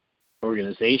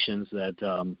organizations that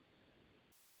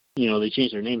they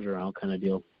change their names around, kind of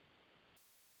deal?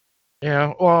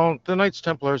 Yeah, well, the Knights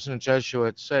Templars and the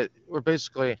Jesuits were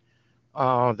basically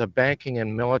the banking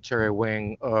and military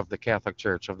wing of the Catholic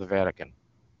Church of the Vatican.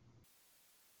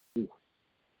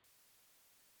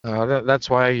 That's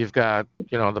why you've got,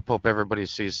 the Pope everybody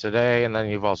sees today, and then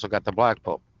you've also got the Black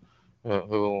Pope,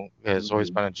 who has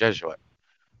always been a Jesuit.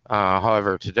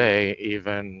 However, today,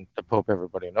 even the Pope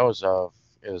everybody knows of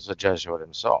is a Jesuit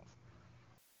himself.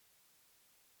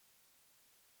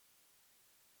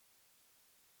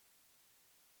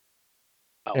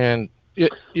 And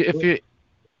if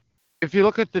you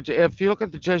look at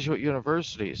the Jesuit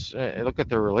universities, look at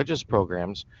their religious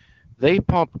programs, they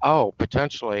pump out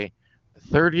potentially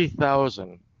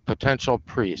 30,000 potential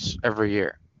priests every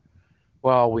year.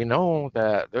 Well, we know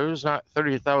that there's not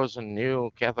 30,000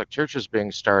 new Catholic churches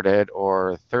being started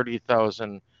or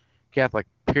 30,000 Catholic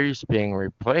priests being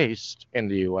replaced in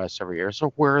the U.S. every year.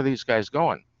 So where are these guys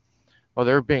going? Well,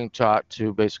 they're being taught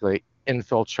to basically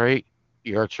infiltrate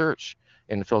your church,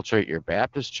 infiltrate your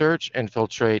Baptist church,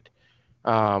 infiltrate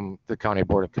the county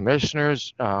board of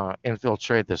commissioners,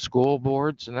 infiltrate the school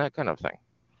boards, and that kind of thing.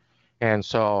 And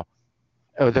so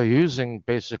they're using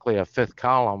basically a fifth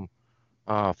column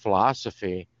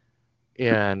philosophy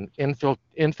in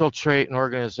infiltrate an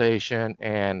organization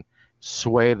and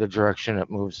sway the direction it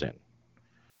moves in.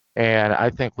 And I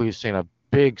think we've seen a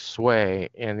big sway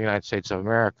in the United States of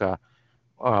America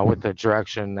with the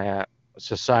direction that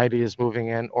society is moving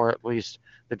in, or at least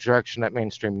the direction that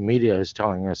mainstream media is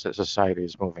telling us that society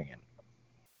is moving in.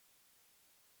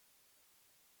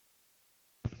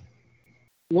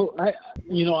 Well, I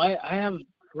have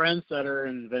friends that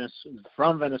are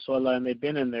from Venezuela, and they've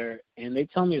been in there, and they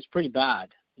tell me it's pretty bad.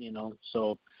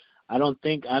 So I don't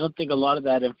think a lot of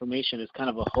that information is kind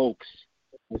of a hoax.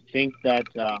 I think that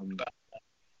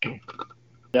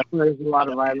definitely there's a lot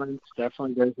of violence.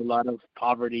 Definitely there's a lot of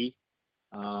poverty.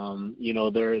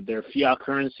 Their fiat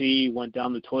currency went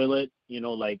down the toilet.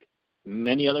 Like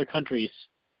many other countries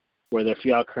where their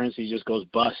fiat currency just goes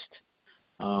bust.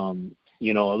 A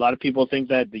lot of people think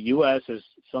that the U.S. is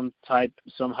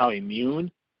somehow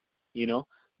immune,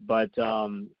 but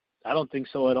I don't think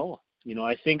so at all.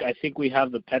 I think we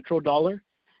have the petrodollar.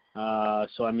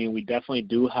 So I mean, we definitely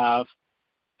do have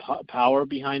power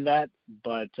behind that,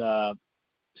 but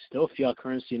still fiat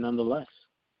currency nonetheless.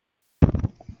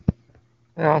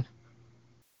 Yeah.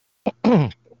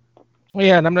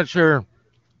 Yeah, and I'm not sure,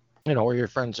 where your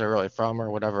friends are really from or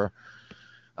whatever,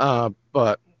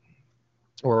 but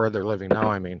or where they're living now.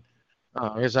 I mean,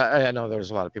 because I know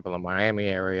there's a lot of people in the Miami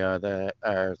area that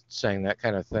are saying that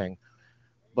kind of thing.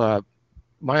 But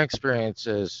my experience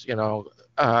is, go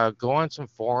on some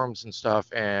forums and stuff,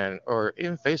 and or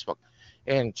even Facebook,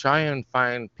 and try and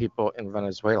find people in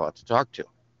Venezuela to talk to,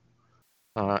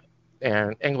 uh,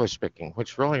 and English speaking,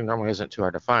 which really normally isn't too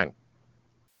hard to find.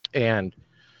 And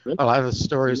Really? a lot of the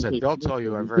stories that they'll tell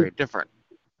you are very different.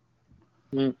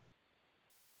 Mm.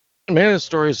 Many of the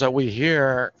stories that we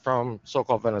hear from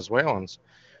so-called Venezuelans,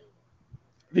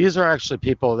 these are actually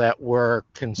people that were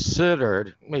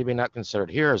considered, maybe not considered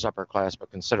here as upper class,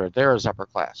 but considered there as upper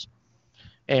class.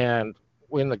 And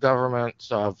when the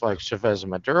governments of like Chavez and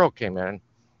Maduro came in,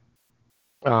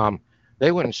 um,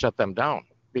 they wouldn't shut them down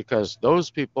because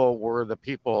those people were the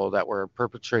people that were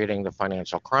perpetrating the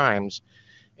financial crimes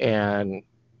and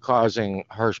causing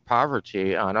harsh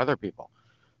poverty on other people.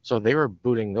 So they were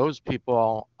booting those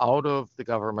people out of the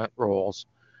government roles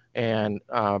and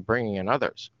bringing in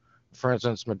others. For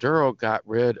instance, Maduro got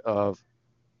rid of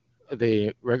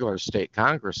the regular state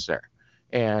Congress there,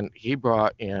 and he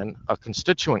brought in a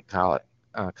constituent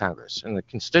Congress. And the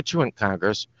constituent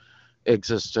Congress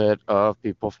existed of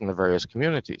people from the various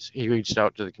communities. He reached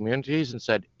out to the communities and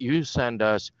said, "You send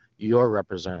us your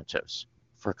representatives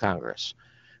for Congress."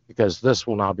 Because this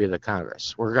will now be the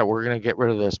Congress. We're going to get rid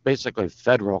of this basically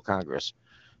federal Congress,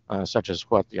 such as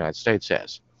what the United States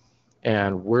has,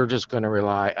 and we're just going to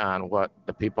rely on what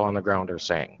the people on the ground are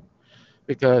saying.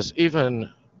 Because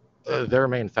even their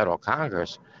main federal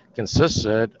Congress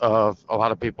consisted of a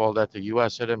lot of people that the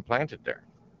U.S. had implanted there.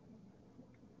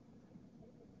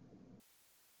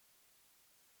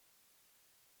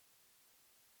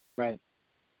 Right.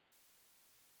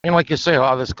 And like you say, a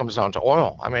lot of this comes down to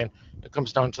oil. I mean, it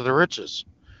comes down to the riches.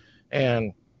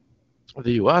 And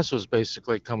the U.S. was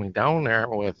basically coming down there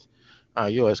with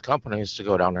U.S. companies to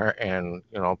go down there and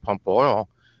pump oil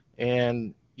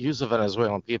and use the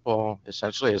Venezuelan people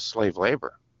essentially as slave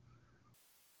labor.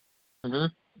 Mm-hmm.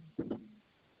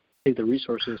 Take the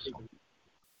resources.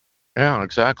 Yeah,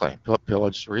 exactly.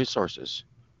 Pillage resources,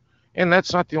 and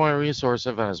that's not the only resource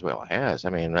that Venezuela has. I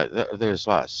mean, there's a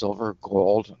lot of silver,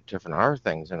 gold, different other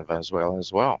things in Venezuela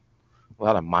as well. A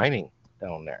lot of mining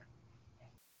down there.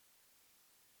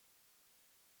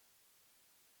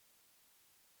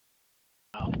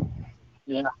 Wow.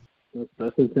 Yeah,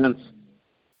 that's intense.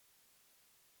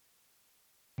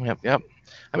 Yep, yep.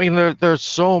 I mean, there's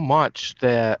so much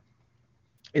that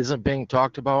isn't being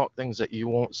talked about, things that you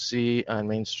won't see on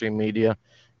mainstream media,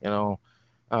 you know,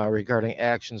 regarding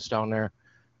actions down there.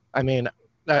 I mean,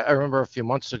 I remember a few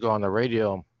months ago on the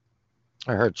radio,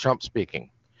 I heard Trump speaking,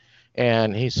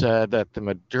 and he said that the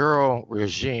Maduro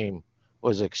regime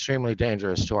was extremely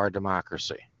dangerous to our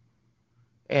democracy.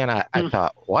 And I Hmm.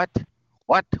 thought, what?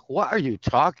 What are you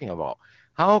talking about?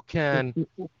 How can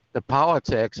the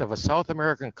politics of a South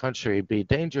American country be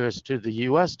dangerous to the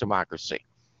U.S. democracy?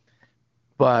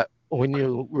 But when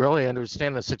you really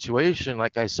understand the situation,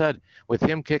 like I said, with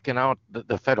him kicking out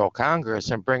the federal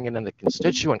Congress and bringing in the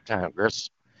constituent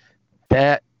Congress,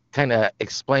 that kind of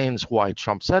explains why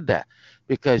Trump said that.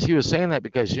 Because he was saying that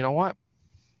because you know what?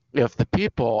 If the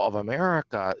people of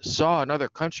America saw another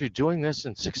country doing this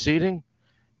and succeeding,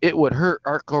 it would hurt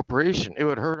our corporation. It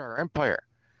would hurt our empire.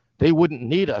 They wouldn't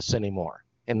need us anymore.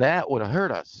 And that would hurt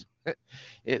us.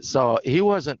 So he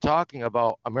wasn't talking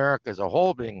about America as a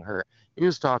whole being hurt. He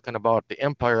was talking about the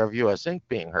empire of U.S. Inc.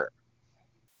 being hurt.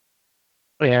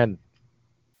 And,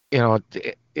 you know,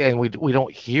 and we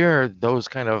don't hear those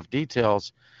kind of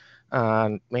details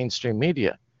on mainstream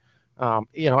media.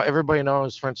 Everybody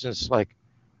knows, for instance, like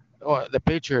the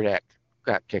Patriot Act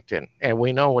got kicked in. And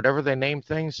we know whatever they name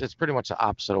things, it's pretty much the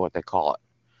opposite of what they call it.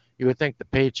 you would think the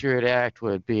Patriot Act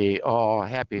would be all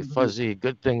happy, Mm-hmm. fuzzy,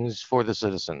 good things for the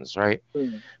citizens, right?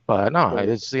 Correct. But no, Correct.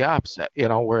 it's the opposite,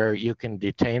 where you can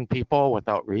detain people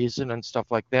without reason and stuff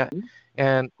like that.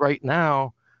 And right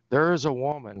now, there is a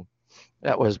woman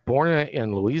that was born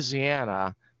in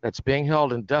Louisiana that's being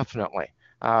held indefinitely.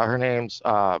 Her name's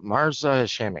Marza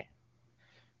Hashemi.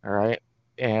 All right.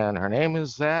 And her name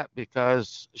is that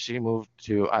because she moved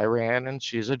to Iran and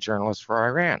she's a journalist for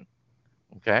Iran.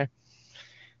 Okay.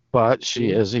 But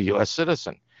she is a U.S.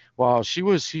 citizen. While she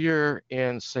was here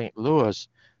in St. Louis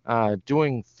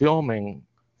doing filming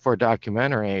for a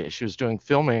documentary, she was doing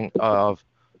filming of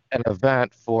an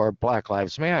event for Black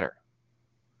Lives Matter.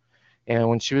 And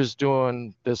when she was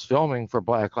doing this filming for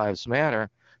Black Lives Matter,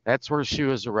 that's where she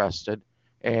was arrested.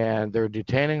 And they're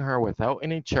detaining her without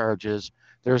any charges.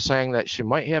 They're saying that she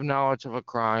might have knowledge of a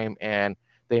crime and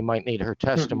they might need her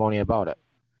testimony about it.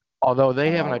 Although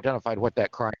they haven't Wow. identified what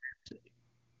that crime is.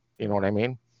 You know what I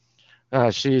mean?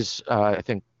 She's, I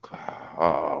think,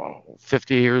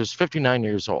 59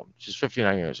 years old. She's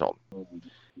 59 years old.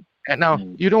 And now,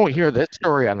 you don't hear this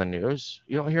story on the news.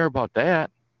 You don't hear about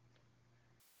that.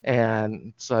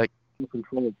 And it's like,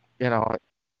 Control. you know,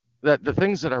 that the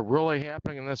things that are really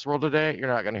happening in this world today, you're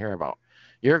not going to hear about.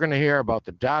 You're going to hear about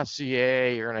the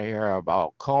dossier. You're going to hear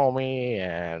about Comey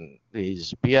and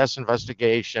these BS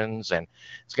investigations, and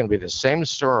it's going to be the same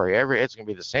story. It's going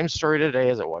to be the same story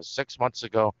today as it was 6 months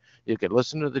ago. You could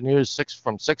listen to the news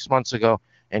from 6 months ago,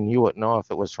 and you wouldn't know if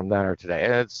it was from then or today.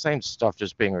 And it's the same stuff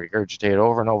just being regurgitated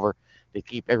over and over to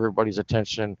keep everybody's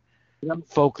attention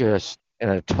focused in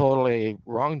a totally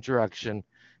wrong direction.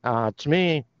 To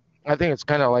me, I think it's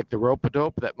kind of like the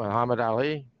rope-a-dope that Muhammad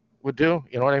Ali would do.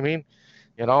 You know what I mean?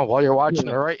 While you're watching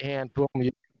the right hand, boom,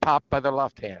 you pop by the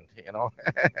left hand.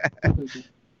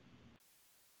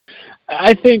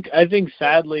 I think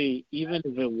sadly, even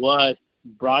if it was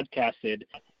broadcasted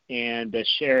and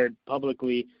shared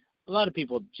publicly, a lot of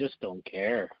people just don't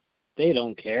care. They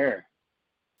don't care.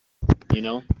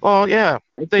 Well, yeah,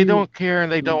 they don't care,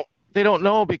 and they don't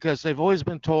know because they've always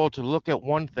been told to look at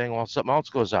one thing while something else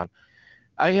goes on.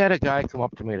 I had a guy come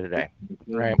up to me today,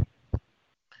 right?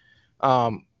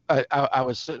 I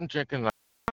was sitting drinking,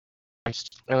 and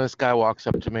this guy walks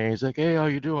up to me. He's like, "Hey, how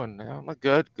you doing?" I'm like,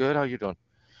 "Good, good. How you doing?"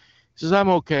 He says, "I'm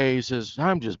okay." He says,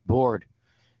 "I'm just bored."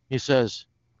 He says,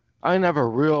 "I never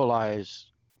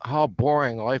realized how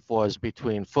boring life was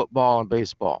between football and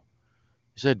baseball."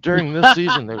 He said, "During this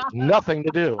season, there's nothing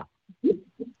to do."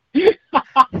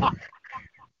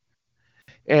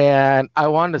 And I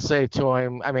wanted to say to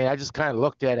him, I mean, I just kind of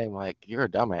looked at him like, "You're a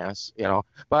dumbass,"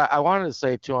 But I wanted to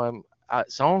say to him,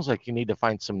 it sounds like you need to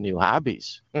find some new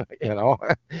hobbies.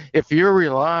 If you're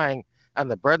relying on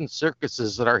the bread and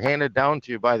circuses that are handed down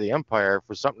to you by the empire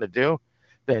for something to do,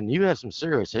 then you have some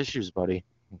serious issues, buddy.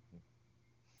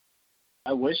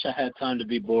 I wish I had time to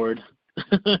be bored.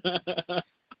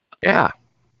 Yeah.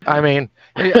 I mean,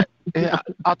 yeah,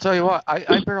 I'll tell you what,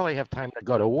 I barely have time to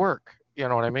go to work. You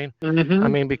know what I mean? I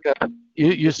mean, because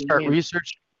you start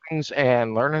researching things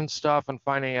and learning stuff and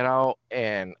finding it out,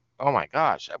 and oh my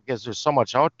gosh, because there's so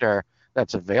much out there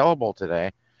that's available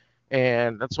today.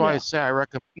 And that's why I say I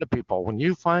recommend to people, when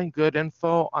you find good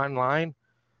info online,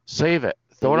 save it.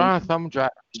 Throw it on a thumb drive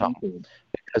or something.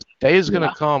 Because the day is going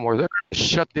to come where they're going to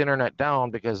shut the internet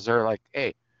down because they're like,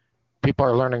 hey, people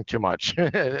are learning too much.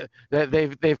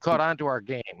 They've caught on to our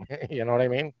game. You know what I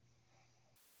mean?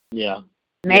 Yeah.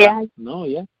 May I? No,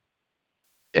 yeah.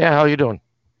 Yeah, how you doing?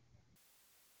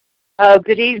 Oh,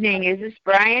 good evening. Is this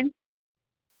Brian?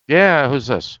 Yeah, who's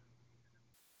this?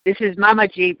 This is Mama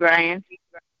G, Brian.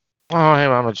 Oh, hey,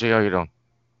 Mama G, how you doing?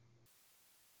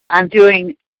 I'm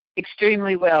doing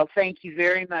extremely well. Thank you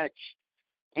very much.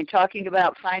 And talking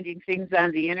about finding things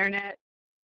on the internet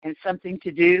and something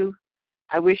to do,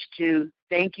 I wish to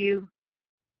thank you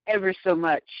ever so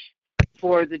much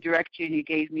for the direction you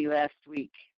gave me last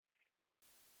week.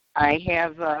 I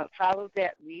have followed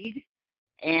that lead,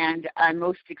 and I'm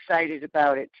most excited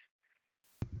about it.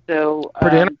 So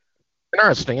pretty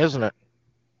interesting, isn't it?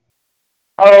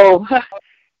 Oh,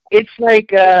 it's like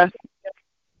there's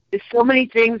so many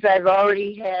things I've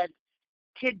already had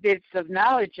tidbits of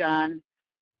knowledge on,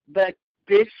 but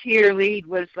this here lead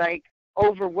was like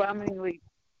overwhelmingly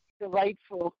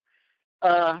delightful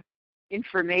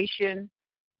information,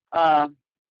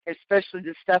 especially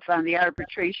the stuff on the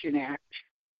Arbitration Act.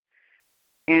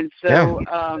 And so,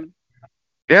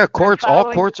 yeah, courts.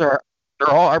 All courts they're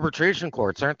all arbitration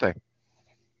courts, aren't they?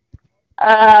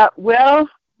 Well,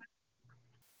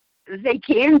 they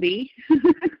can be.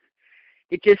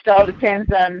 It just all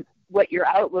depends on what your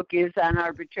outlook is on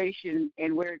arbitration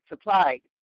and where it's applied.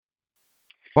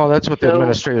 Well, that's what the So,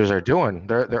 administrators are doing.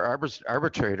 They're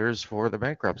arbitrators for the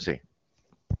bankruptcy.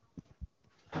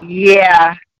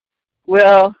 yeah,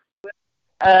 well,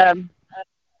 um,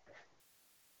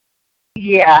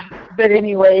 yeah, but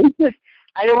anyway,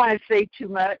 I don't want to say too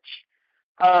much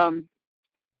um,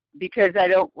 because I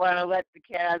don't want to let the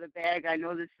cat out of the bag. I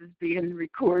know this is being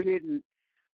recorded, and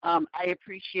I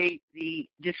appreciate the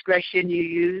discretion you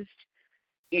used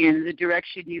in the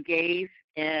direction you gave,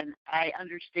 and I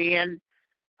understand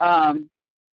um,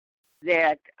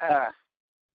 that,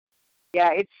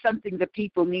 yeah, it's something that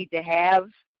people need to have,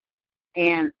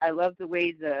 and I love the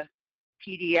way the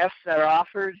PDFs are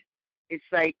offered. It's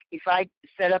like if I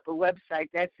set up a website,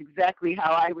 that's exactly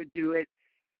how I would do it,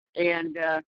 and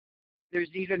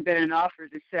there's even been an offer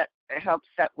to help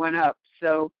set one up.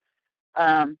 So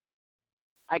um,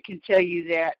 I can tell you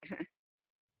that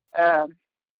um,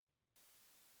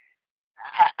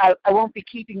 I won't be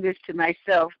keeping this to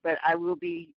myself, but I will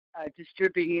be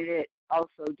distributing it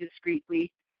also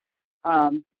discreetly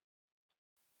um,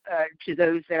 to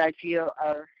those that I feel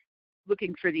are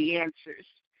looking for the answers.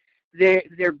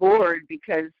 They're bored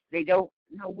because they don't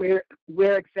know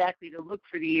where exactly to look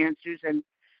for the answers, and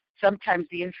sometimes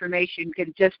the information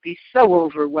can just be so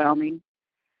overwhelming.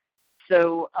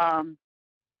 So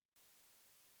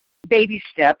baby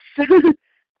steps.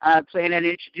 I plan on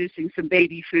introducing some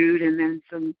baby food and then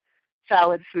some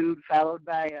solid food followed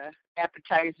by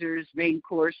appetizers, main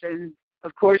course, and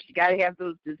of course you got to have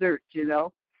those desserts, you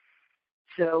know.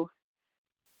 So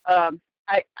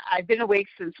I've been awake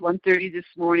since 1:30 this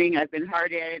morning. I've been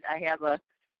hard at it. I have a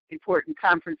important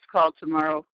conference call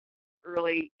tomorrow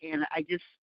early, and I just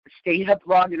stayed up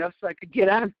long enough so I could get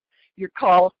on your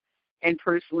call and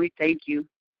personally thank you.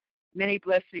 Many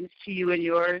blessings to you and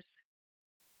yours.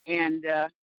 And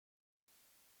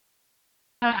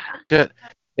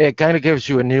It kind of gives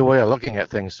you a new way of looking at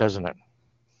things, doesn't it?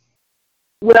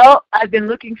 well, I've been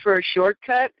looking for a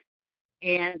shortcut,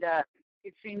 and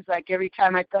it seems like every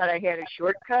time I thought I had a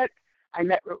shortcut, I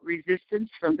met resistance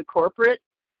from the corporate,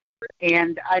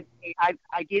 and I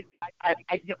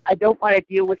don't want to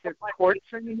deal with the courts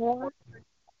anymore,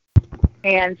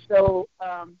 and so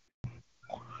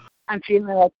I'm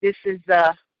feeling like this is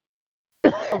a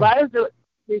lot of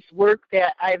this work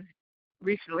that I've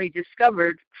recently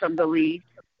discovered from the lead.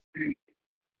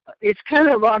 It's kind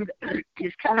of along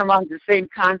the same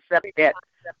concept that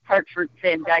Hartford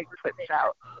Van Dyke puts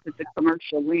out with the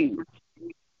commercial lien.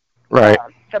 Right.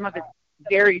 Some of it's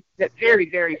very, very,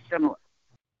 very similar.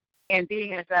 And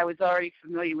being as I was already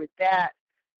familiar with that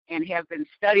and have been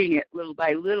studying it little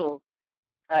by little,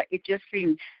 it just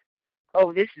seems,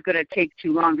 oh, this is going to take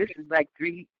too long. This is like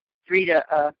 3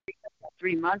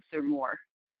 months or more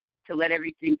to let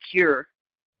everything cure.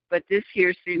 But this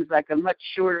here seems like a much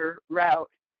shorter route,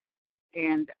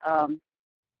 and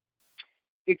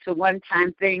it's a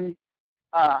one-time thing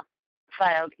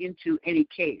filed into any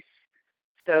case.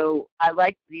 So I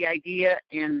like the idea,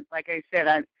 and like I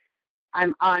said,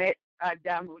 I'm on it. I've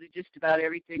downloaded just about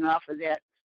everything off of that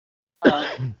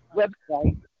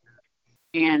website,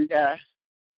 and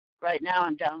right now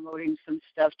I'm downloading some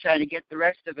stuff, trying to get the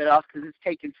rest of it off because it's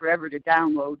taken forever to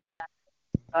download.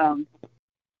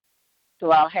 So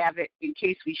I'll have it in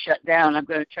case we shut down. I'm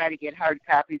going to try to get hard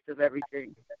copies of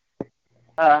everything.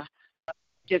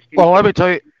 Just in Well,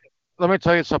 case. let me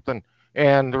tell you something.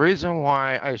 And the reason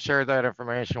why I shared that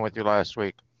information with you last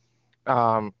week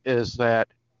is that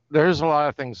there's a lot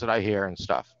of things that I hear and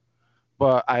stuff,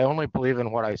 but I only believe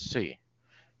in what I see.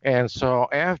 And so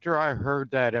after I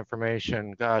heard that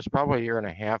information, gosh, probably a year and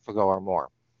a half ago or more,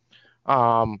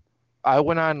 um, I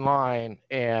went online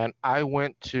and I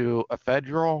went to a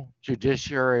federal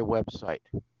judiciary website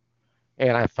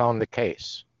and I found the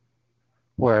case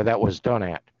where that was done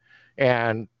at.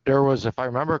 And there was, if I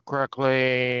remember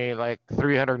correctly, like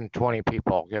 320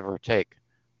 people, give or take,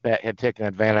 that had taken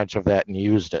advantage of that and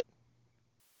used it.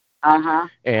 Uh-huh.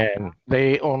 And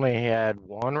they only had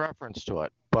one reference to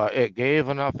it, but it gave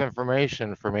enough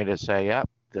information for me to say, yep,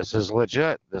 this is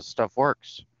legit. This stuff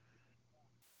works.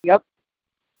 Yep.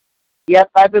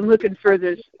 Yep. I've been looking for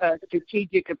this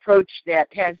strategic approach that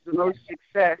has the most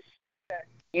success.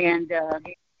 And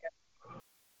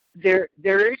there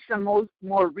is some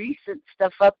more recent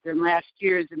stuff up than last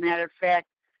year. As a matter of fact,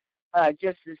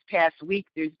 just this past week,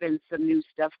 there's been some new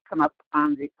stuff come up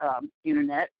on the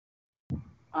internet,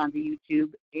 on the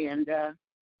YouTube, and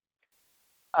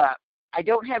I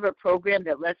don't have a program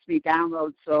that lets me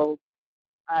download, so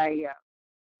I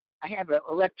have an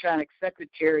electronic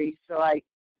secretary, so I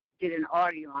did an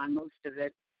audio on most of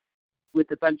it with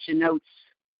a bunch of notes,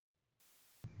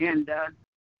 and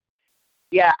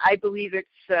yeah, I believe it's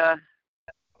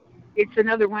it's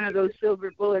another one of those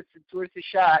silver bullets that's worth a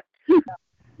shot.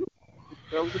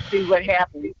 So we'll see what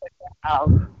happens. I'll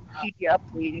keep you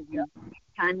updated, and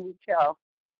time will tell.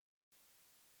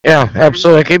 Yeah, Time will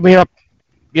absolutely. tell. Keep me up.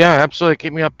 Yeah, absolutely.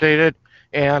 Keep me updated.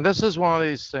 And this is one of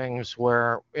these things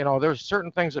where, there's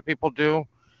certain things that people do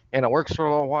and it works for a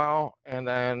little while and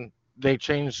then they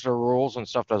change the rules and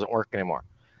stuff doesn't work anymore.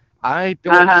 I Uh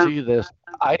don't huh. see this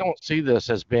I don't see this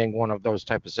as being one of those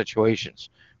type of situations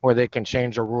where they can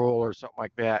change a rule or something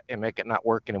like that and make it not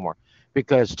work anymore.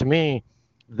 Because to me,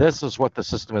 this is what the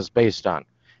system is based on.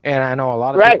 And I know a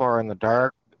lot of Right. people are in the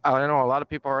dark. I know a lot of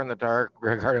people are in the dark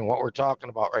regarding what we're talking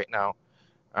about right now.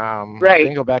 They Right.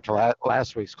 can go back to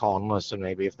last week's call and listen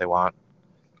maybe if they want.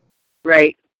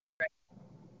 Right.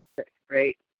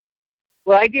 Right.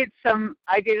 Well, I did some.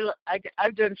 I've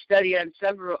done study on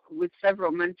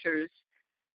several mentors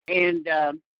and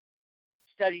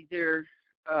studied their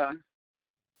uh,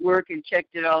 work and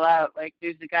checked it all out. Like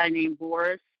there's a guy named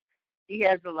Boris. He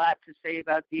has a lot to say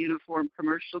about the Uniform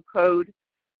Commercial Code,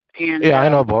 and Yeah, I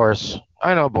know Boris.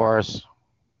 I know Boris.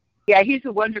 yeah, he's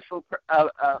a wonderful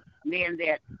man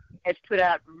that has put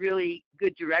out really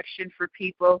good direction for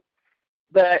people.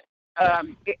 But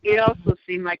it also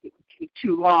seemed like it would take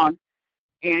too long,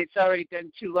 and it's already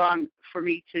been too long for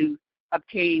me to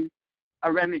obtain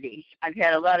a remedy. I've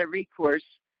had a lot of recourse,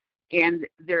 and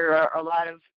there are a lot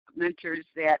of mentors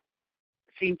that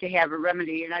seem to have a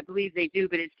remedy, and I believe they do,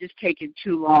 but it's just taken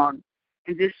too long.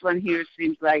 And this one here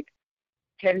seems like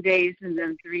 10 days and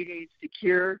then 3 days to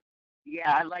cure.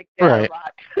 Yeah, I like that a Right.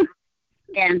 lot.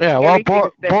 And Yeah, well,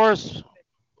 everything's been,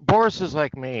 Boris is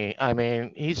like me. I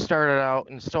mean, he started out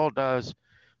and still does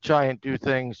try and do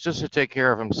things just to take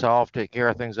care of himself, take care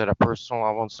of things at a personal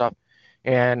level and stuff.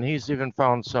 And he's even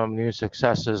found some new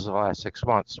successes the last 6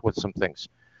 months with some things.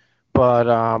 But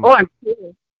oh, I'm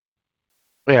sure.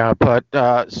 yeah, but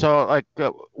so like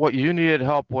what you needed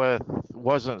help with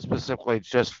wasn't specifically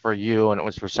just for you, and it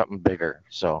was for something bigger.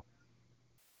 So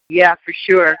Yeah, for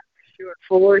sure.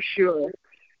 For sure.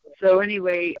 So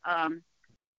anyway,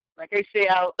 like I say,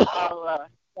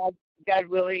 God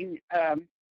willing,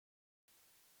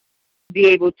 be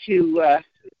able to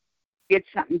get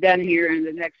something done here in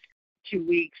the next 2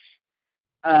 weeks.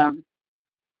 Um,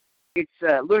 it's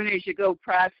a learn as you go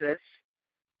process,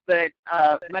 but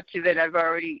much of it I've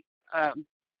already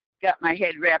got my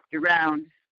head wrapped around,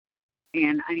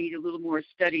 and I need a little more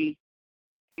study,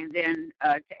 and then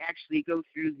to actually go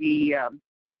through the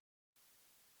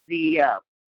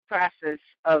process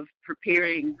of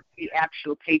preparing the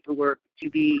actual paperwork to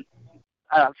be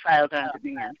filed on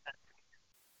demand.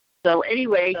 So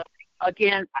anyway,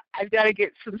 again, I've got to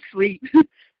get some sleep.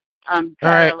 I'm all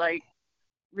kind right, of like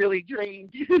really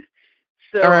drained, all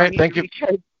so I right. need to Thank you.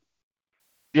 recharge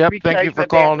Yep. Thank you recharge for my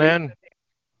calling batteries.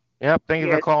 in. Yep. Thank you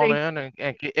for Yes, calling thank.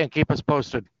 in and keep us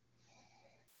posted.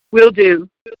 Will do.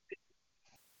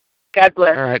 God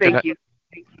bless. All right. Good Thank night. you.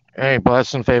 Hey,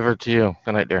 bless and favor to you.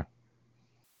 Good night, dear.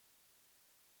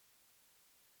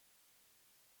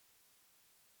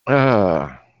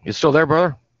 You still there,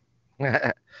 brother?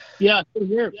 Yeah, still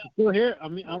here. Still here. I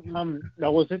mean, I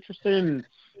was interested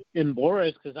in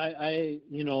Boris because I've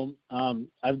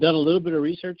done a little bit of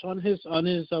research on his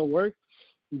work,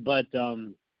 but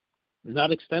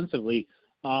not extensively.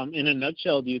 In a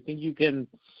nutshell, do you think you can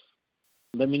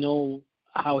let me know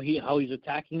how he's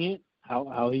attacking it?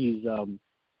 How he's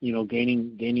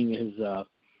gaining his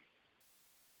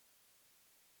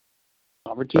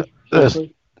poverty this,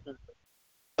 essentially?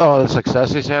 the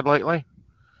success he's had lately.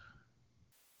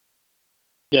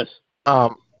 Yes.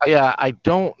 Um, yeah, I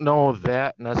don't know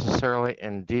that necessarily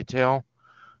in detail,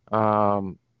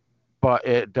 um, but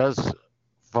it does,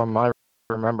 from my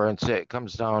remembrance, it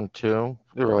comes down to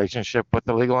the relationship with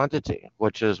the legal entity,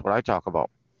 which is what I talk about.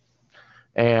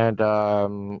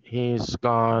 And he's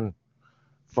gone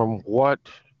from what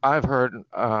I've heard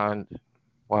on,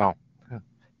 well,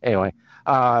 anyway,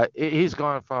 he's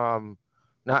gone from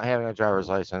not having a driver's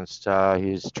license to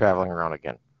he's traveling around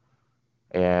again.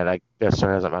 And I guess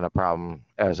there hasn't been a problem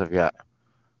as of yet.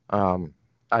 Um,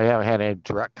 I haven't had any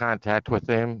direct contact with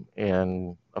him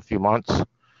in a few months,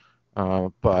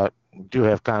 but do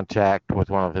have contact with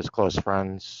one of his close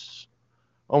friends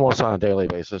almost on a daily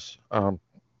basis.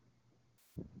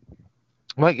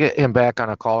 Might get him back on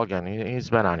a call again. He's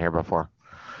been on here before.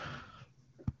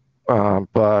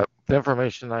 But the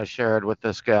information I shared with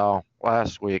this gal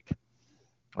last week,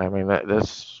 I mean, it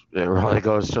really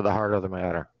goes to the heart of the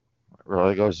matter. It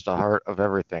really goes to the heart of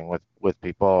everything with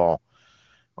people,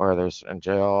 or there's in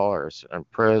jail or in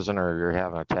prison or you're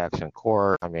having attacks in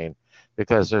court. I mean,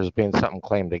 because there's been something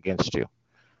claimed against you.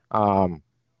 Um,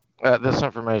 This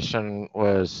information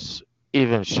was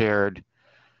even shared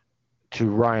to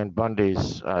Ryan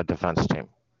Bundy's defense team.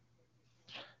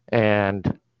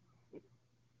 And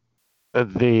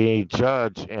the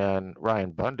judge in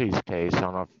Ryan Bundy's case, I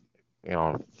don't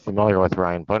know if familiar with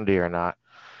Ryan Bundy or not,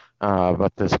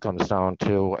 but this comes down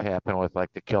to what happened with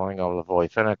like the killing of Lavoy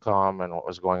Finicum and what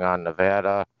was going on in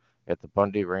Nevada at the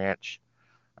Bundy Ranch,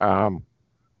 um,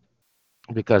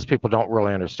 because people don't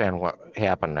really understand what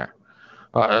happened there.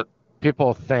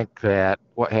 People think that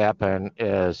what happened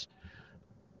is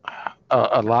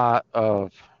a lot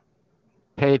of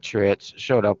patriots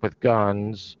showed up with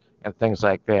guns and things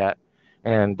like that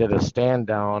and did a stand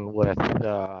down with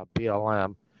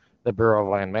BLM, the Bureau of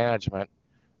Land Management,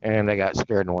 and they got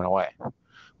scared and went away.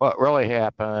 What really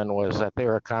happened was that they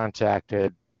were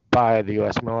contacted by the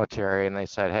U.S. military and they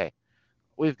said, hey,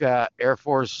 we've got Air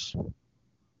Force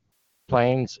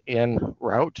planes en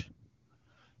route,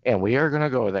 and we are going to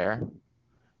go there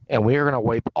and we are going to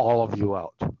wipe all of you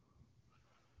out.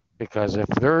 Because if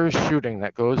there's shooting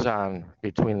that goes on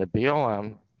between the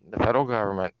BLM, the federal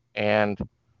government, and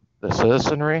the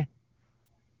citizenry,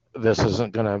 this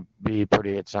isn't going to be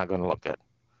pretty. It's not going to look good.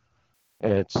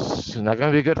 It's not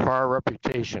going to be good for our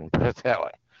reputation, put it that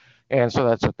way. And so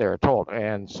that's what they were told.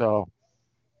 And so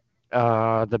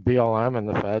the BLM and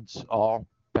the feds all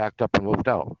packed up and moved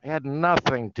out. It had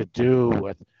nothing to do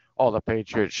with all the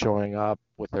patriots showing up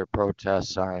with their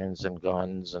protest signs and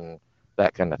guns and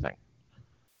that kind of thing.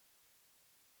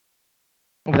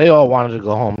 They all wanted to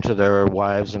go home to their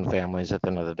wives and families at the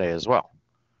end of the day as well.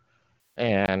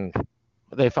 And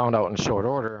they found out in short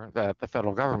order that the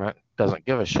federal government doesn't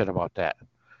give a shit about that.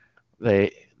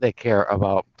 They care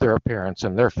about their appearance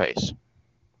and their face.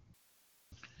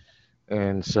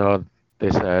 And so they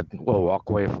said, we'll walk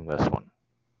away from this one.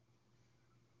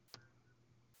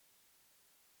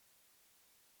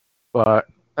 But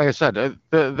like I said,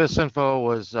 this info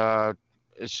was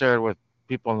shared with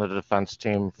people in the defense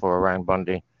team for Ryan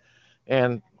Bundy.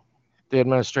 And the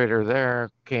administrator there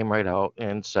came right out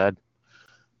and said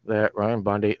that Ryan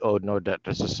Bundy owed no debt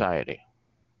to society.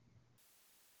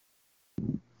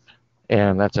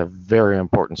 And that's a very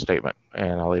important statement,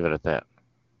 and I'll leave it at that.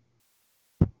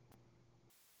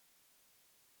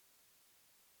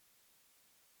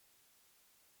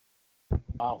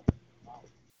 Wow.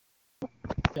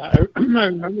 Yeah, I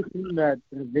remember seeing that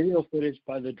video footage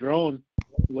by the drone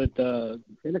with the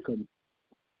Finicum.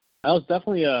 That was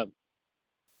definitely a,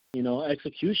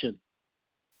 execution.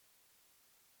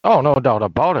 Oh, no doubt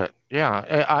about it.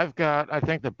 Yeah, I've got, I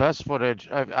think the best footage,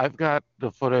 I've got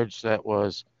the footage that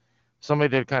was,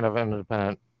 somebody did kind of an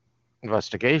independent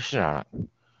investigation on it.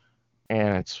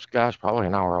 And it's, gosh, probably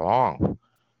an hour long.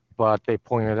 But they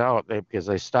pointed out, because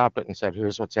they stopped it and said,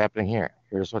 here's what's happening here,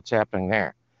 here's what's happening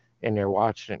there. And you're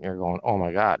watching it and you're going, oh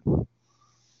my God.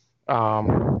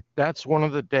 That's one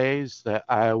of the days that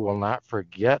I will not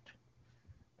forget.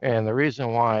 And the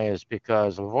reason why is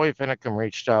because Lavoy Finicum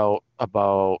reached out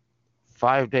about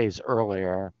 5 days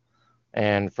earlier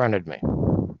and friended me.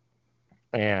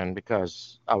 And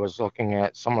because I was looking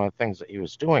at some of the things that he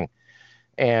was doing.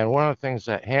 And one of the things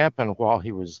that happened while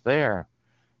he was there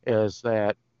is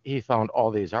that he found all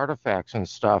these artifacts and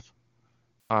stuff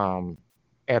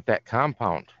at that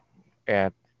compound.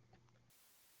 At,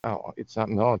 oh, it's not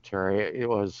military. It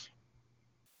was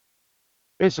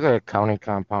basically a county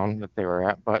compound that they were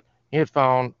at. But he had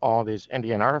found all these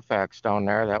Indian artifacts down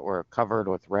there that were covered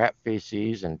with rat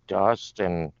feces and dust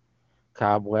and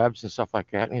cobwebs and stuff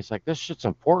like that. And he's like, this shit's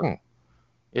important.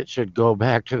 It should go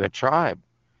back to the tribe.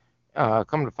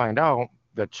 Come to find out,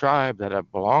 the tribe that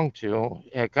it belonged to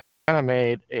had kind of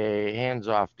made a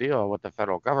hands-off deal with the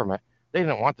federal government. They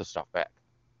didn't want the stuff back.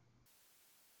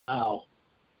 Wow.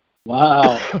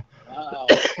 Wow. Wow.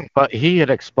 But he had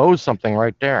exposed something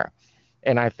right there.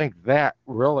 And I think that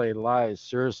really lies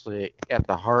seriously at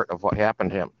the heart of what happened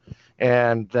to him.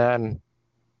 And then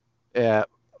at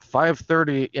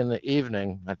 5:30 in the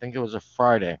evening, I think it was a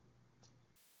Friday.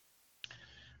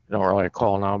 I don't really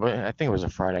recall now, but I think it was a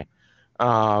Friday.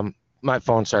 My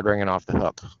phone started ringing off the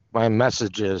hook. My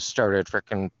messages started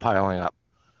freaking piling up.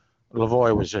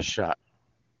 Lavoy was just shot.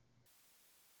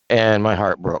 And my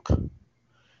heart broke.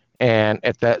 And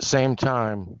at that same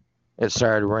time, it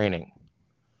started raining.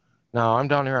 Now, I'm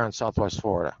down here on Southwest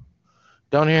Florida.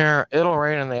 Down here, it'll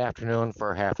rain in the afternoon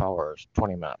for a half hour,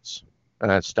 20 minutes, and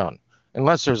it's done,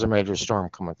 unless there's a major storm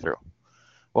coming through.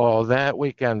 Well, that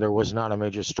weekend, there was not a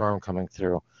major storm coming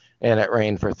through, and it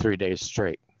rained for 3 days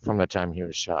straight from the time he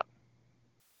was shot.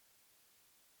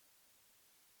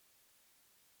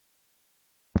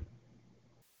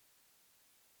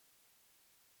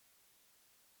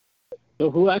 So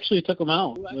who actually took him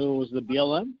out? It was the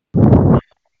BLM?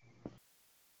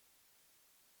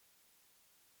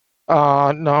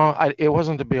 No, it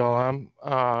wasn't the BLM.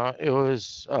 It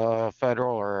was a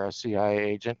federal or a CIA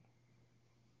agent.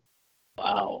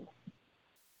 Wow.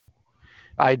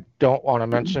 I don't want to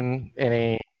mention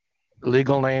any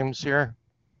legal names here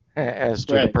as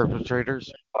to the Right.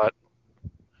 perpetrators, but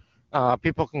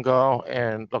people can go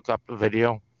and look up the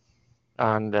video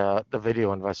on the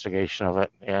video investigation of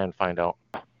it and find out.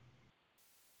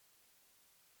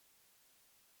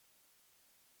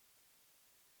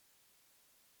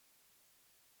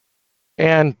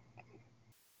 And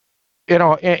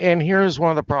and here's one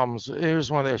of the problems.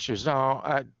 Here's one of the issues.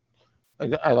 Now,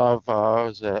 I love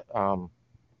was it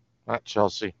not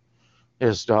Chelsea,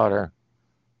 his daughter.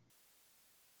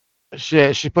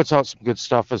 She puts out some good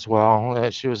stuff as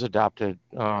well. She was adopted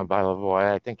by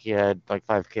Lavoie. I think he had like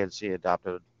 5 kids he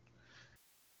adopted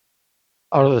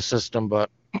out of the system. But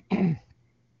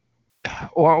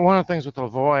one of the things with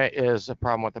Lavoie is the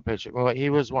problem with the Patriot. Well, he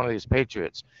was one of these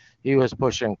patriots. He was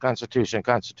pushing Constitution,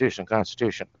 Constitution,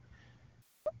 Constitution.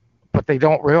 But they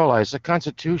don't realize the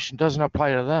Constitution doesn't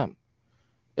apply to them.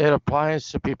 It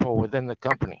applies to people within the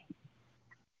company.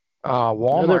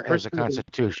 Walmart has a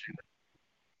Constitution.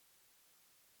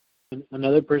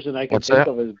 Another person I can What's think that?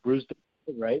 of is Bruce,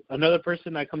 right? Another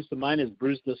person that comes to mind is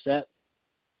Bruce Doucette.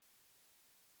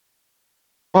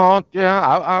 Well, yeah,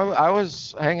 I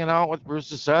was hanging out with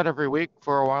Bruce Doucette every week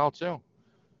for a while too.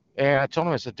 And I told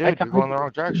him, I said, dude, you're going the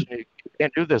wrong direction. You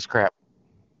can't do this crap.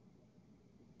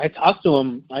 I talked to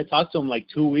him like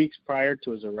 2 weeks prior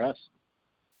to his arrest.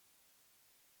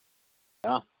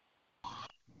 Yeah.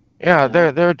 Yeah,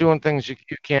 they're doing things you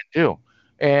can't do.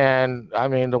 And I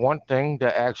mean, the one thing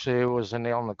that actually was a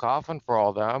nail in the coffin for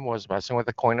all them was messing with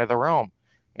the coin of the realm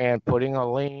and putting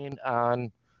a lien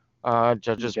on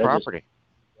judges' property.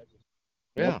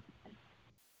 Yeah.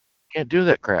 Can't do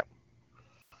that crap.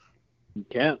 You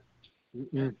can't.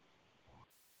 Mm-mm.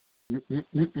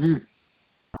 Mm-mm.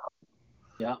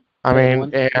 Yeah. I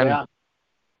mean, and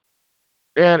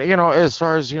as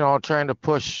far as trying to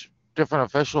push different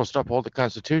officials to uphold the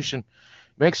Constitution,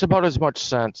 makes about as much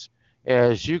sense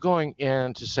as you going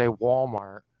in to say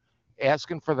Walmart,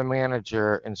 asking for the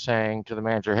manager and saying to the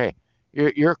manager, hey,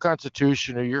 your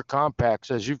Constitution or your compact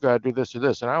says you've got to do this or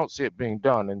this, and I don't see it being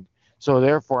done, and so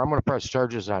therefore I'm going to press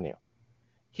charges on you.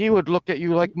 He would look at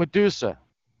you like Medusa,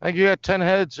 like you got 10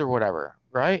 heads or whatever,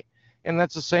 right? And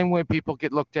that's the same way people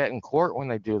get looked at in court when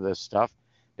they do this stuff,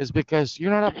 is because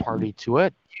you're not a party to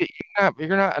it.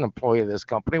 You're not an employee of this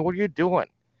company. What are you doing?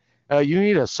 You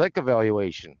need a psych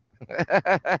evaluation.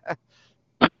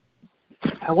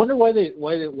 I wonder why they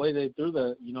threw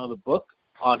the book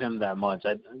on him that much.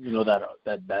 That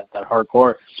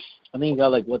hardcore. I think he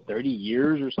got 30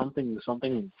 years or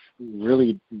something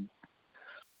really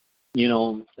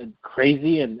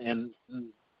crazy. And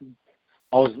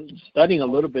I was studying a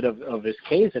little bit of his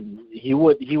case, and he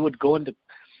would go into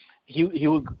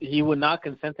he would not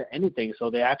consent to anything. So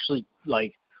they actually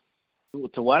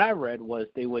to what I read was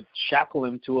they would shackle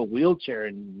him to a wheelchair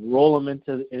and roll him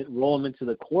into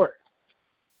the court.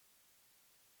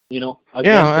 Yeah,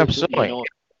 absolutely.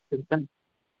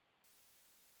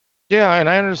 Yeah, and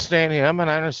I understand him, and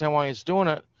I understand why he's doing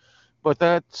it, but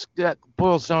that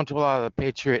boils down to a lot of the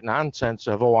patriot nonsense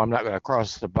of, I'm not going to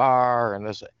cross the bar and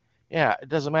this. Yeah, it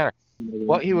doesn't matter.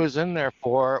 What he was in there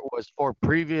for was for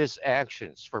previous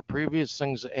actions, for previous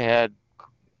things that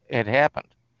had happened,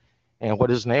 and what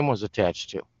his name was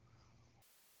attached to.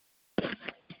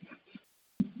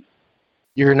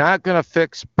 You're not going to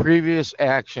fix previous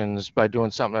actions by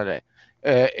doing something today.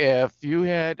 If you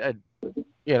had a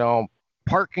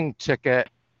parking ticket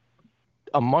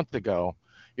a month ago,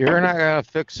 you're not going to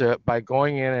fix it by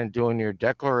going in and doing your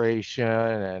declaration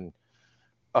and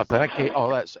authenticate all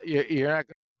that. You're not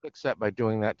going to fix that by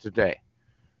doing that today.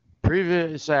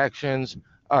 Previous actions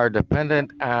are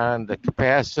dependent on the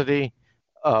capacity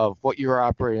of what you're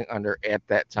operating under at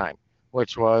that time,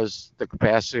 which was the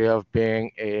capacity of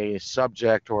being a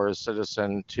subject or a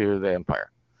citizen to the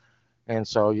empire. And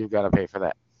so you've got to pay for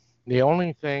that. The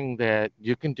only thing that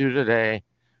you can do today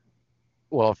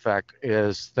will affect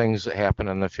is things that happen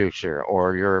in the future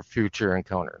or your future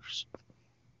encounters.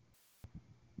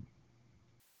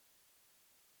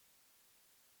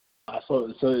 So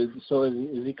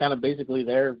is he kind of basically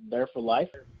there for life?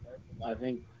 I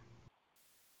think.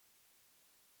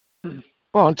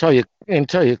 Well, until you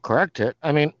correct it.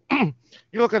 I mean,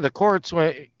 you look at the courts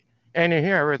and you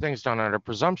hear everything's done under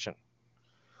presumption.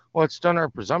 Well, it's done under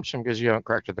presumption because you haven't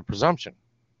corrected the presumption,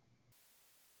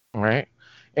 right?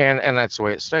 And that's the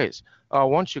way it stays.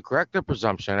 once you correct the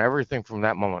presumption, everything from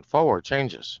that moment forward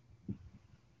changes.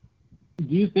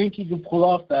 Do you think you can pull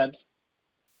off that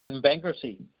in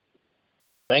bankruptcy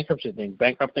thing,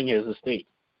 bankrupting his estate?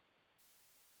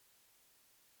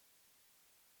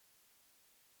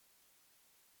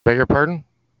 Beg your pardon?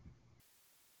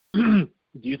 Do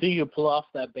you think you pull off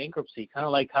that bankruptcy? Kind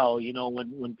of like how,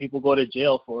 when people go to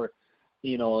jail for,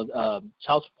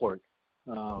 child support,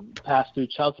 past due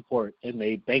child support, and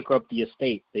they bankrupt the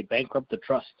estate, they bankrupt the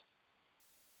trust.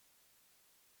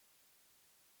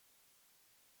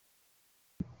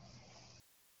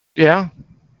 Yeah.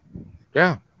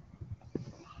 Yeah.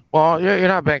 Well, you're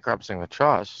not bankrupting the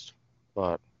trust,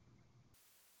 but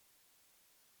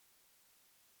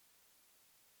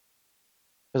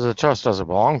because the trust doesn't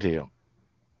belong to you.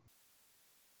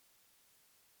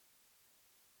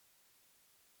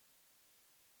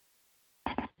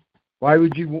 Why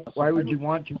would you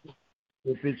want to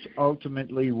if it's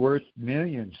ultimately worth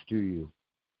millions to you?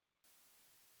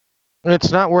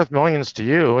 It's not worth millions to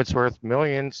you. It's worth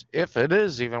millions, if it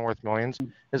is even worth millions,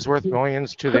 it's worth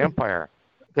millions to the empire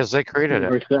because they created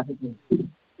it. Exactly.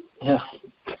 Yeah.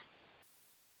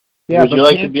 Yeah, Would you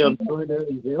like to be on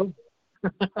solitary jail?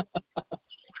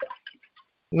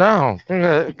 No,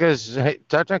 because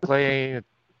technically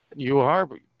you are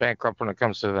bankrupt when it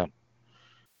comes to them.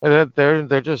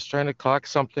 They're just trying to collect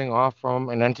something off from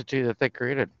an entity that they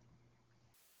created.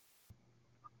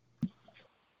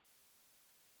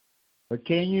 But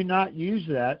can you not use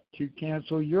that to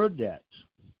cancel your debts?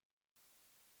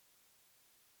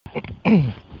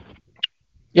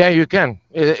 Yeah, you can.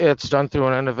 It's done through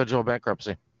an individual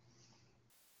bankruptcy.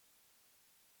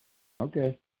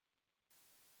 Okay.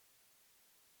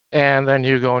 And then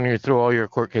you go and you throw all your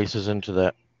court cases into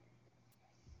that.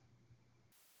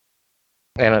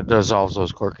 And it dissolves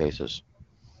those court cases.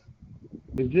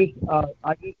 Is this?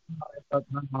 I just thought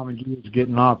my mom and you was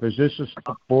getting off. Is this the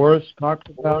stuff Boris talked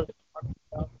about?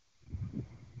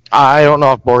 I don't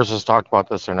know if Boris has talked about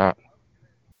this or not.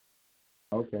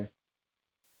 Okay.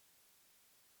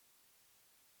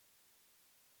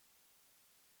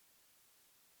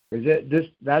 Is it this?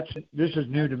 This is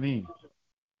new to me.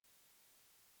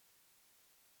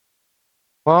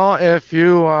 Well, if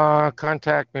you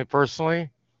contact me personally,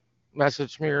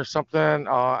 message me or something,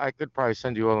 I could probably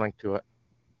send you a link to it.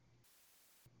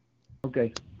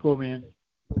 Okay. Cool, man.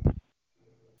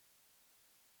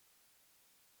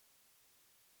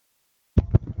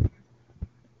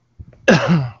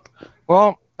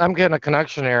 Well, I'm getting a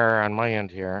connection error on my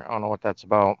end here. I don't know what that's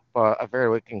about, but I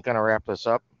figured we can kind of wrap this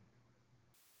up.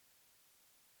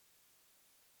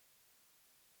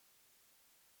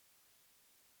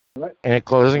 Any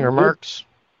closing remarks?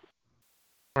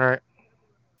 All right.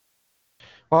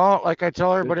 Well, like I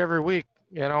tell everybody every week,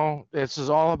 this is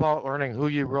all about learning who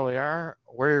you really are,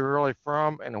 where you're really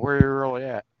from, and where you're really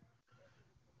at.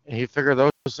 And you figure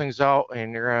those things out,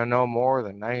 and you're going to know more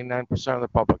than 99% of the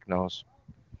public knows.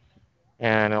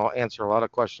 And it'll answer a lot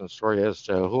of questions for you as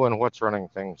to who and what's running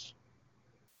things.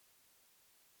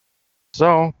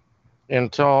 So,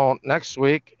 until next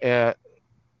week at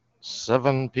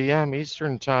 7 p.m.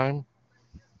 Eastern Time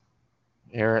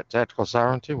here at Tactical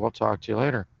Sovereignty, we'll talk to you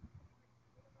later.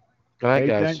 Good night,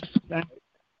 guys.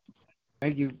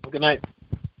 Thank you. Good night.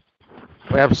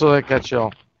 We absolutely catch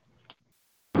y'all.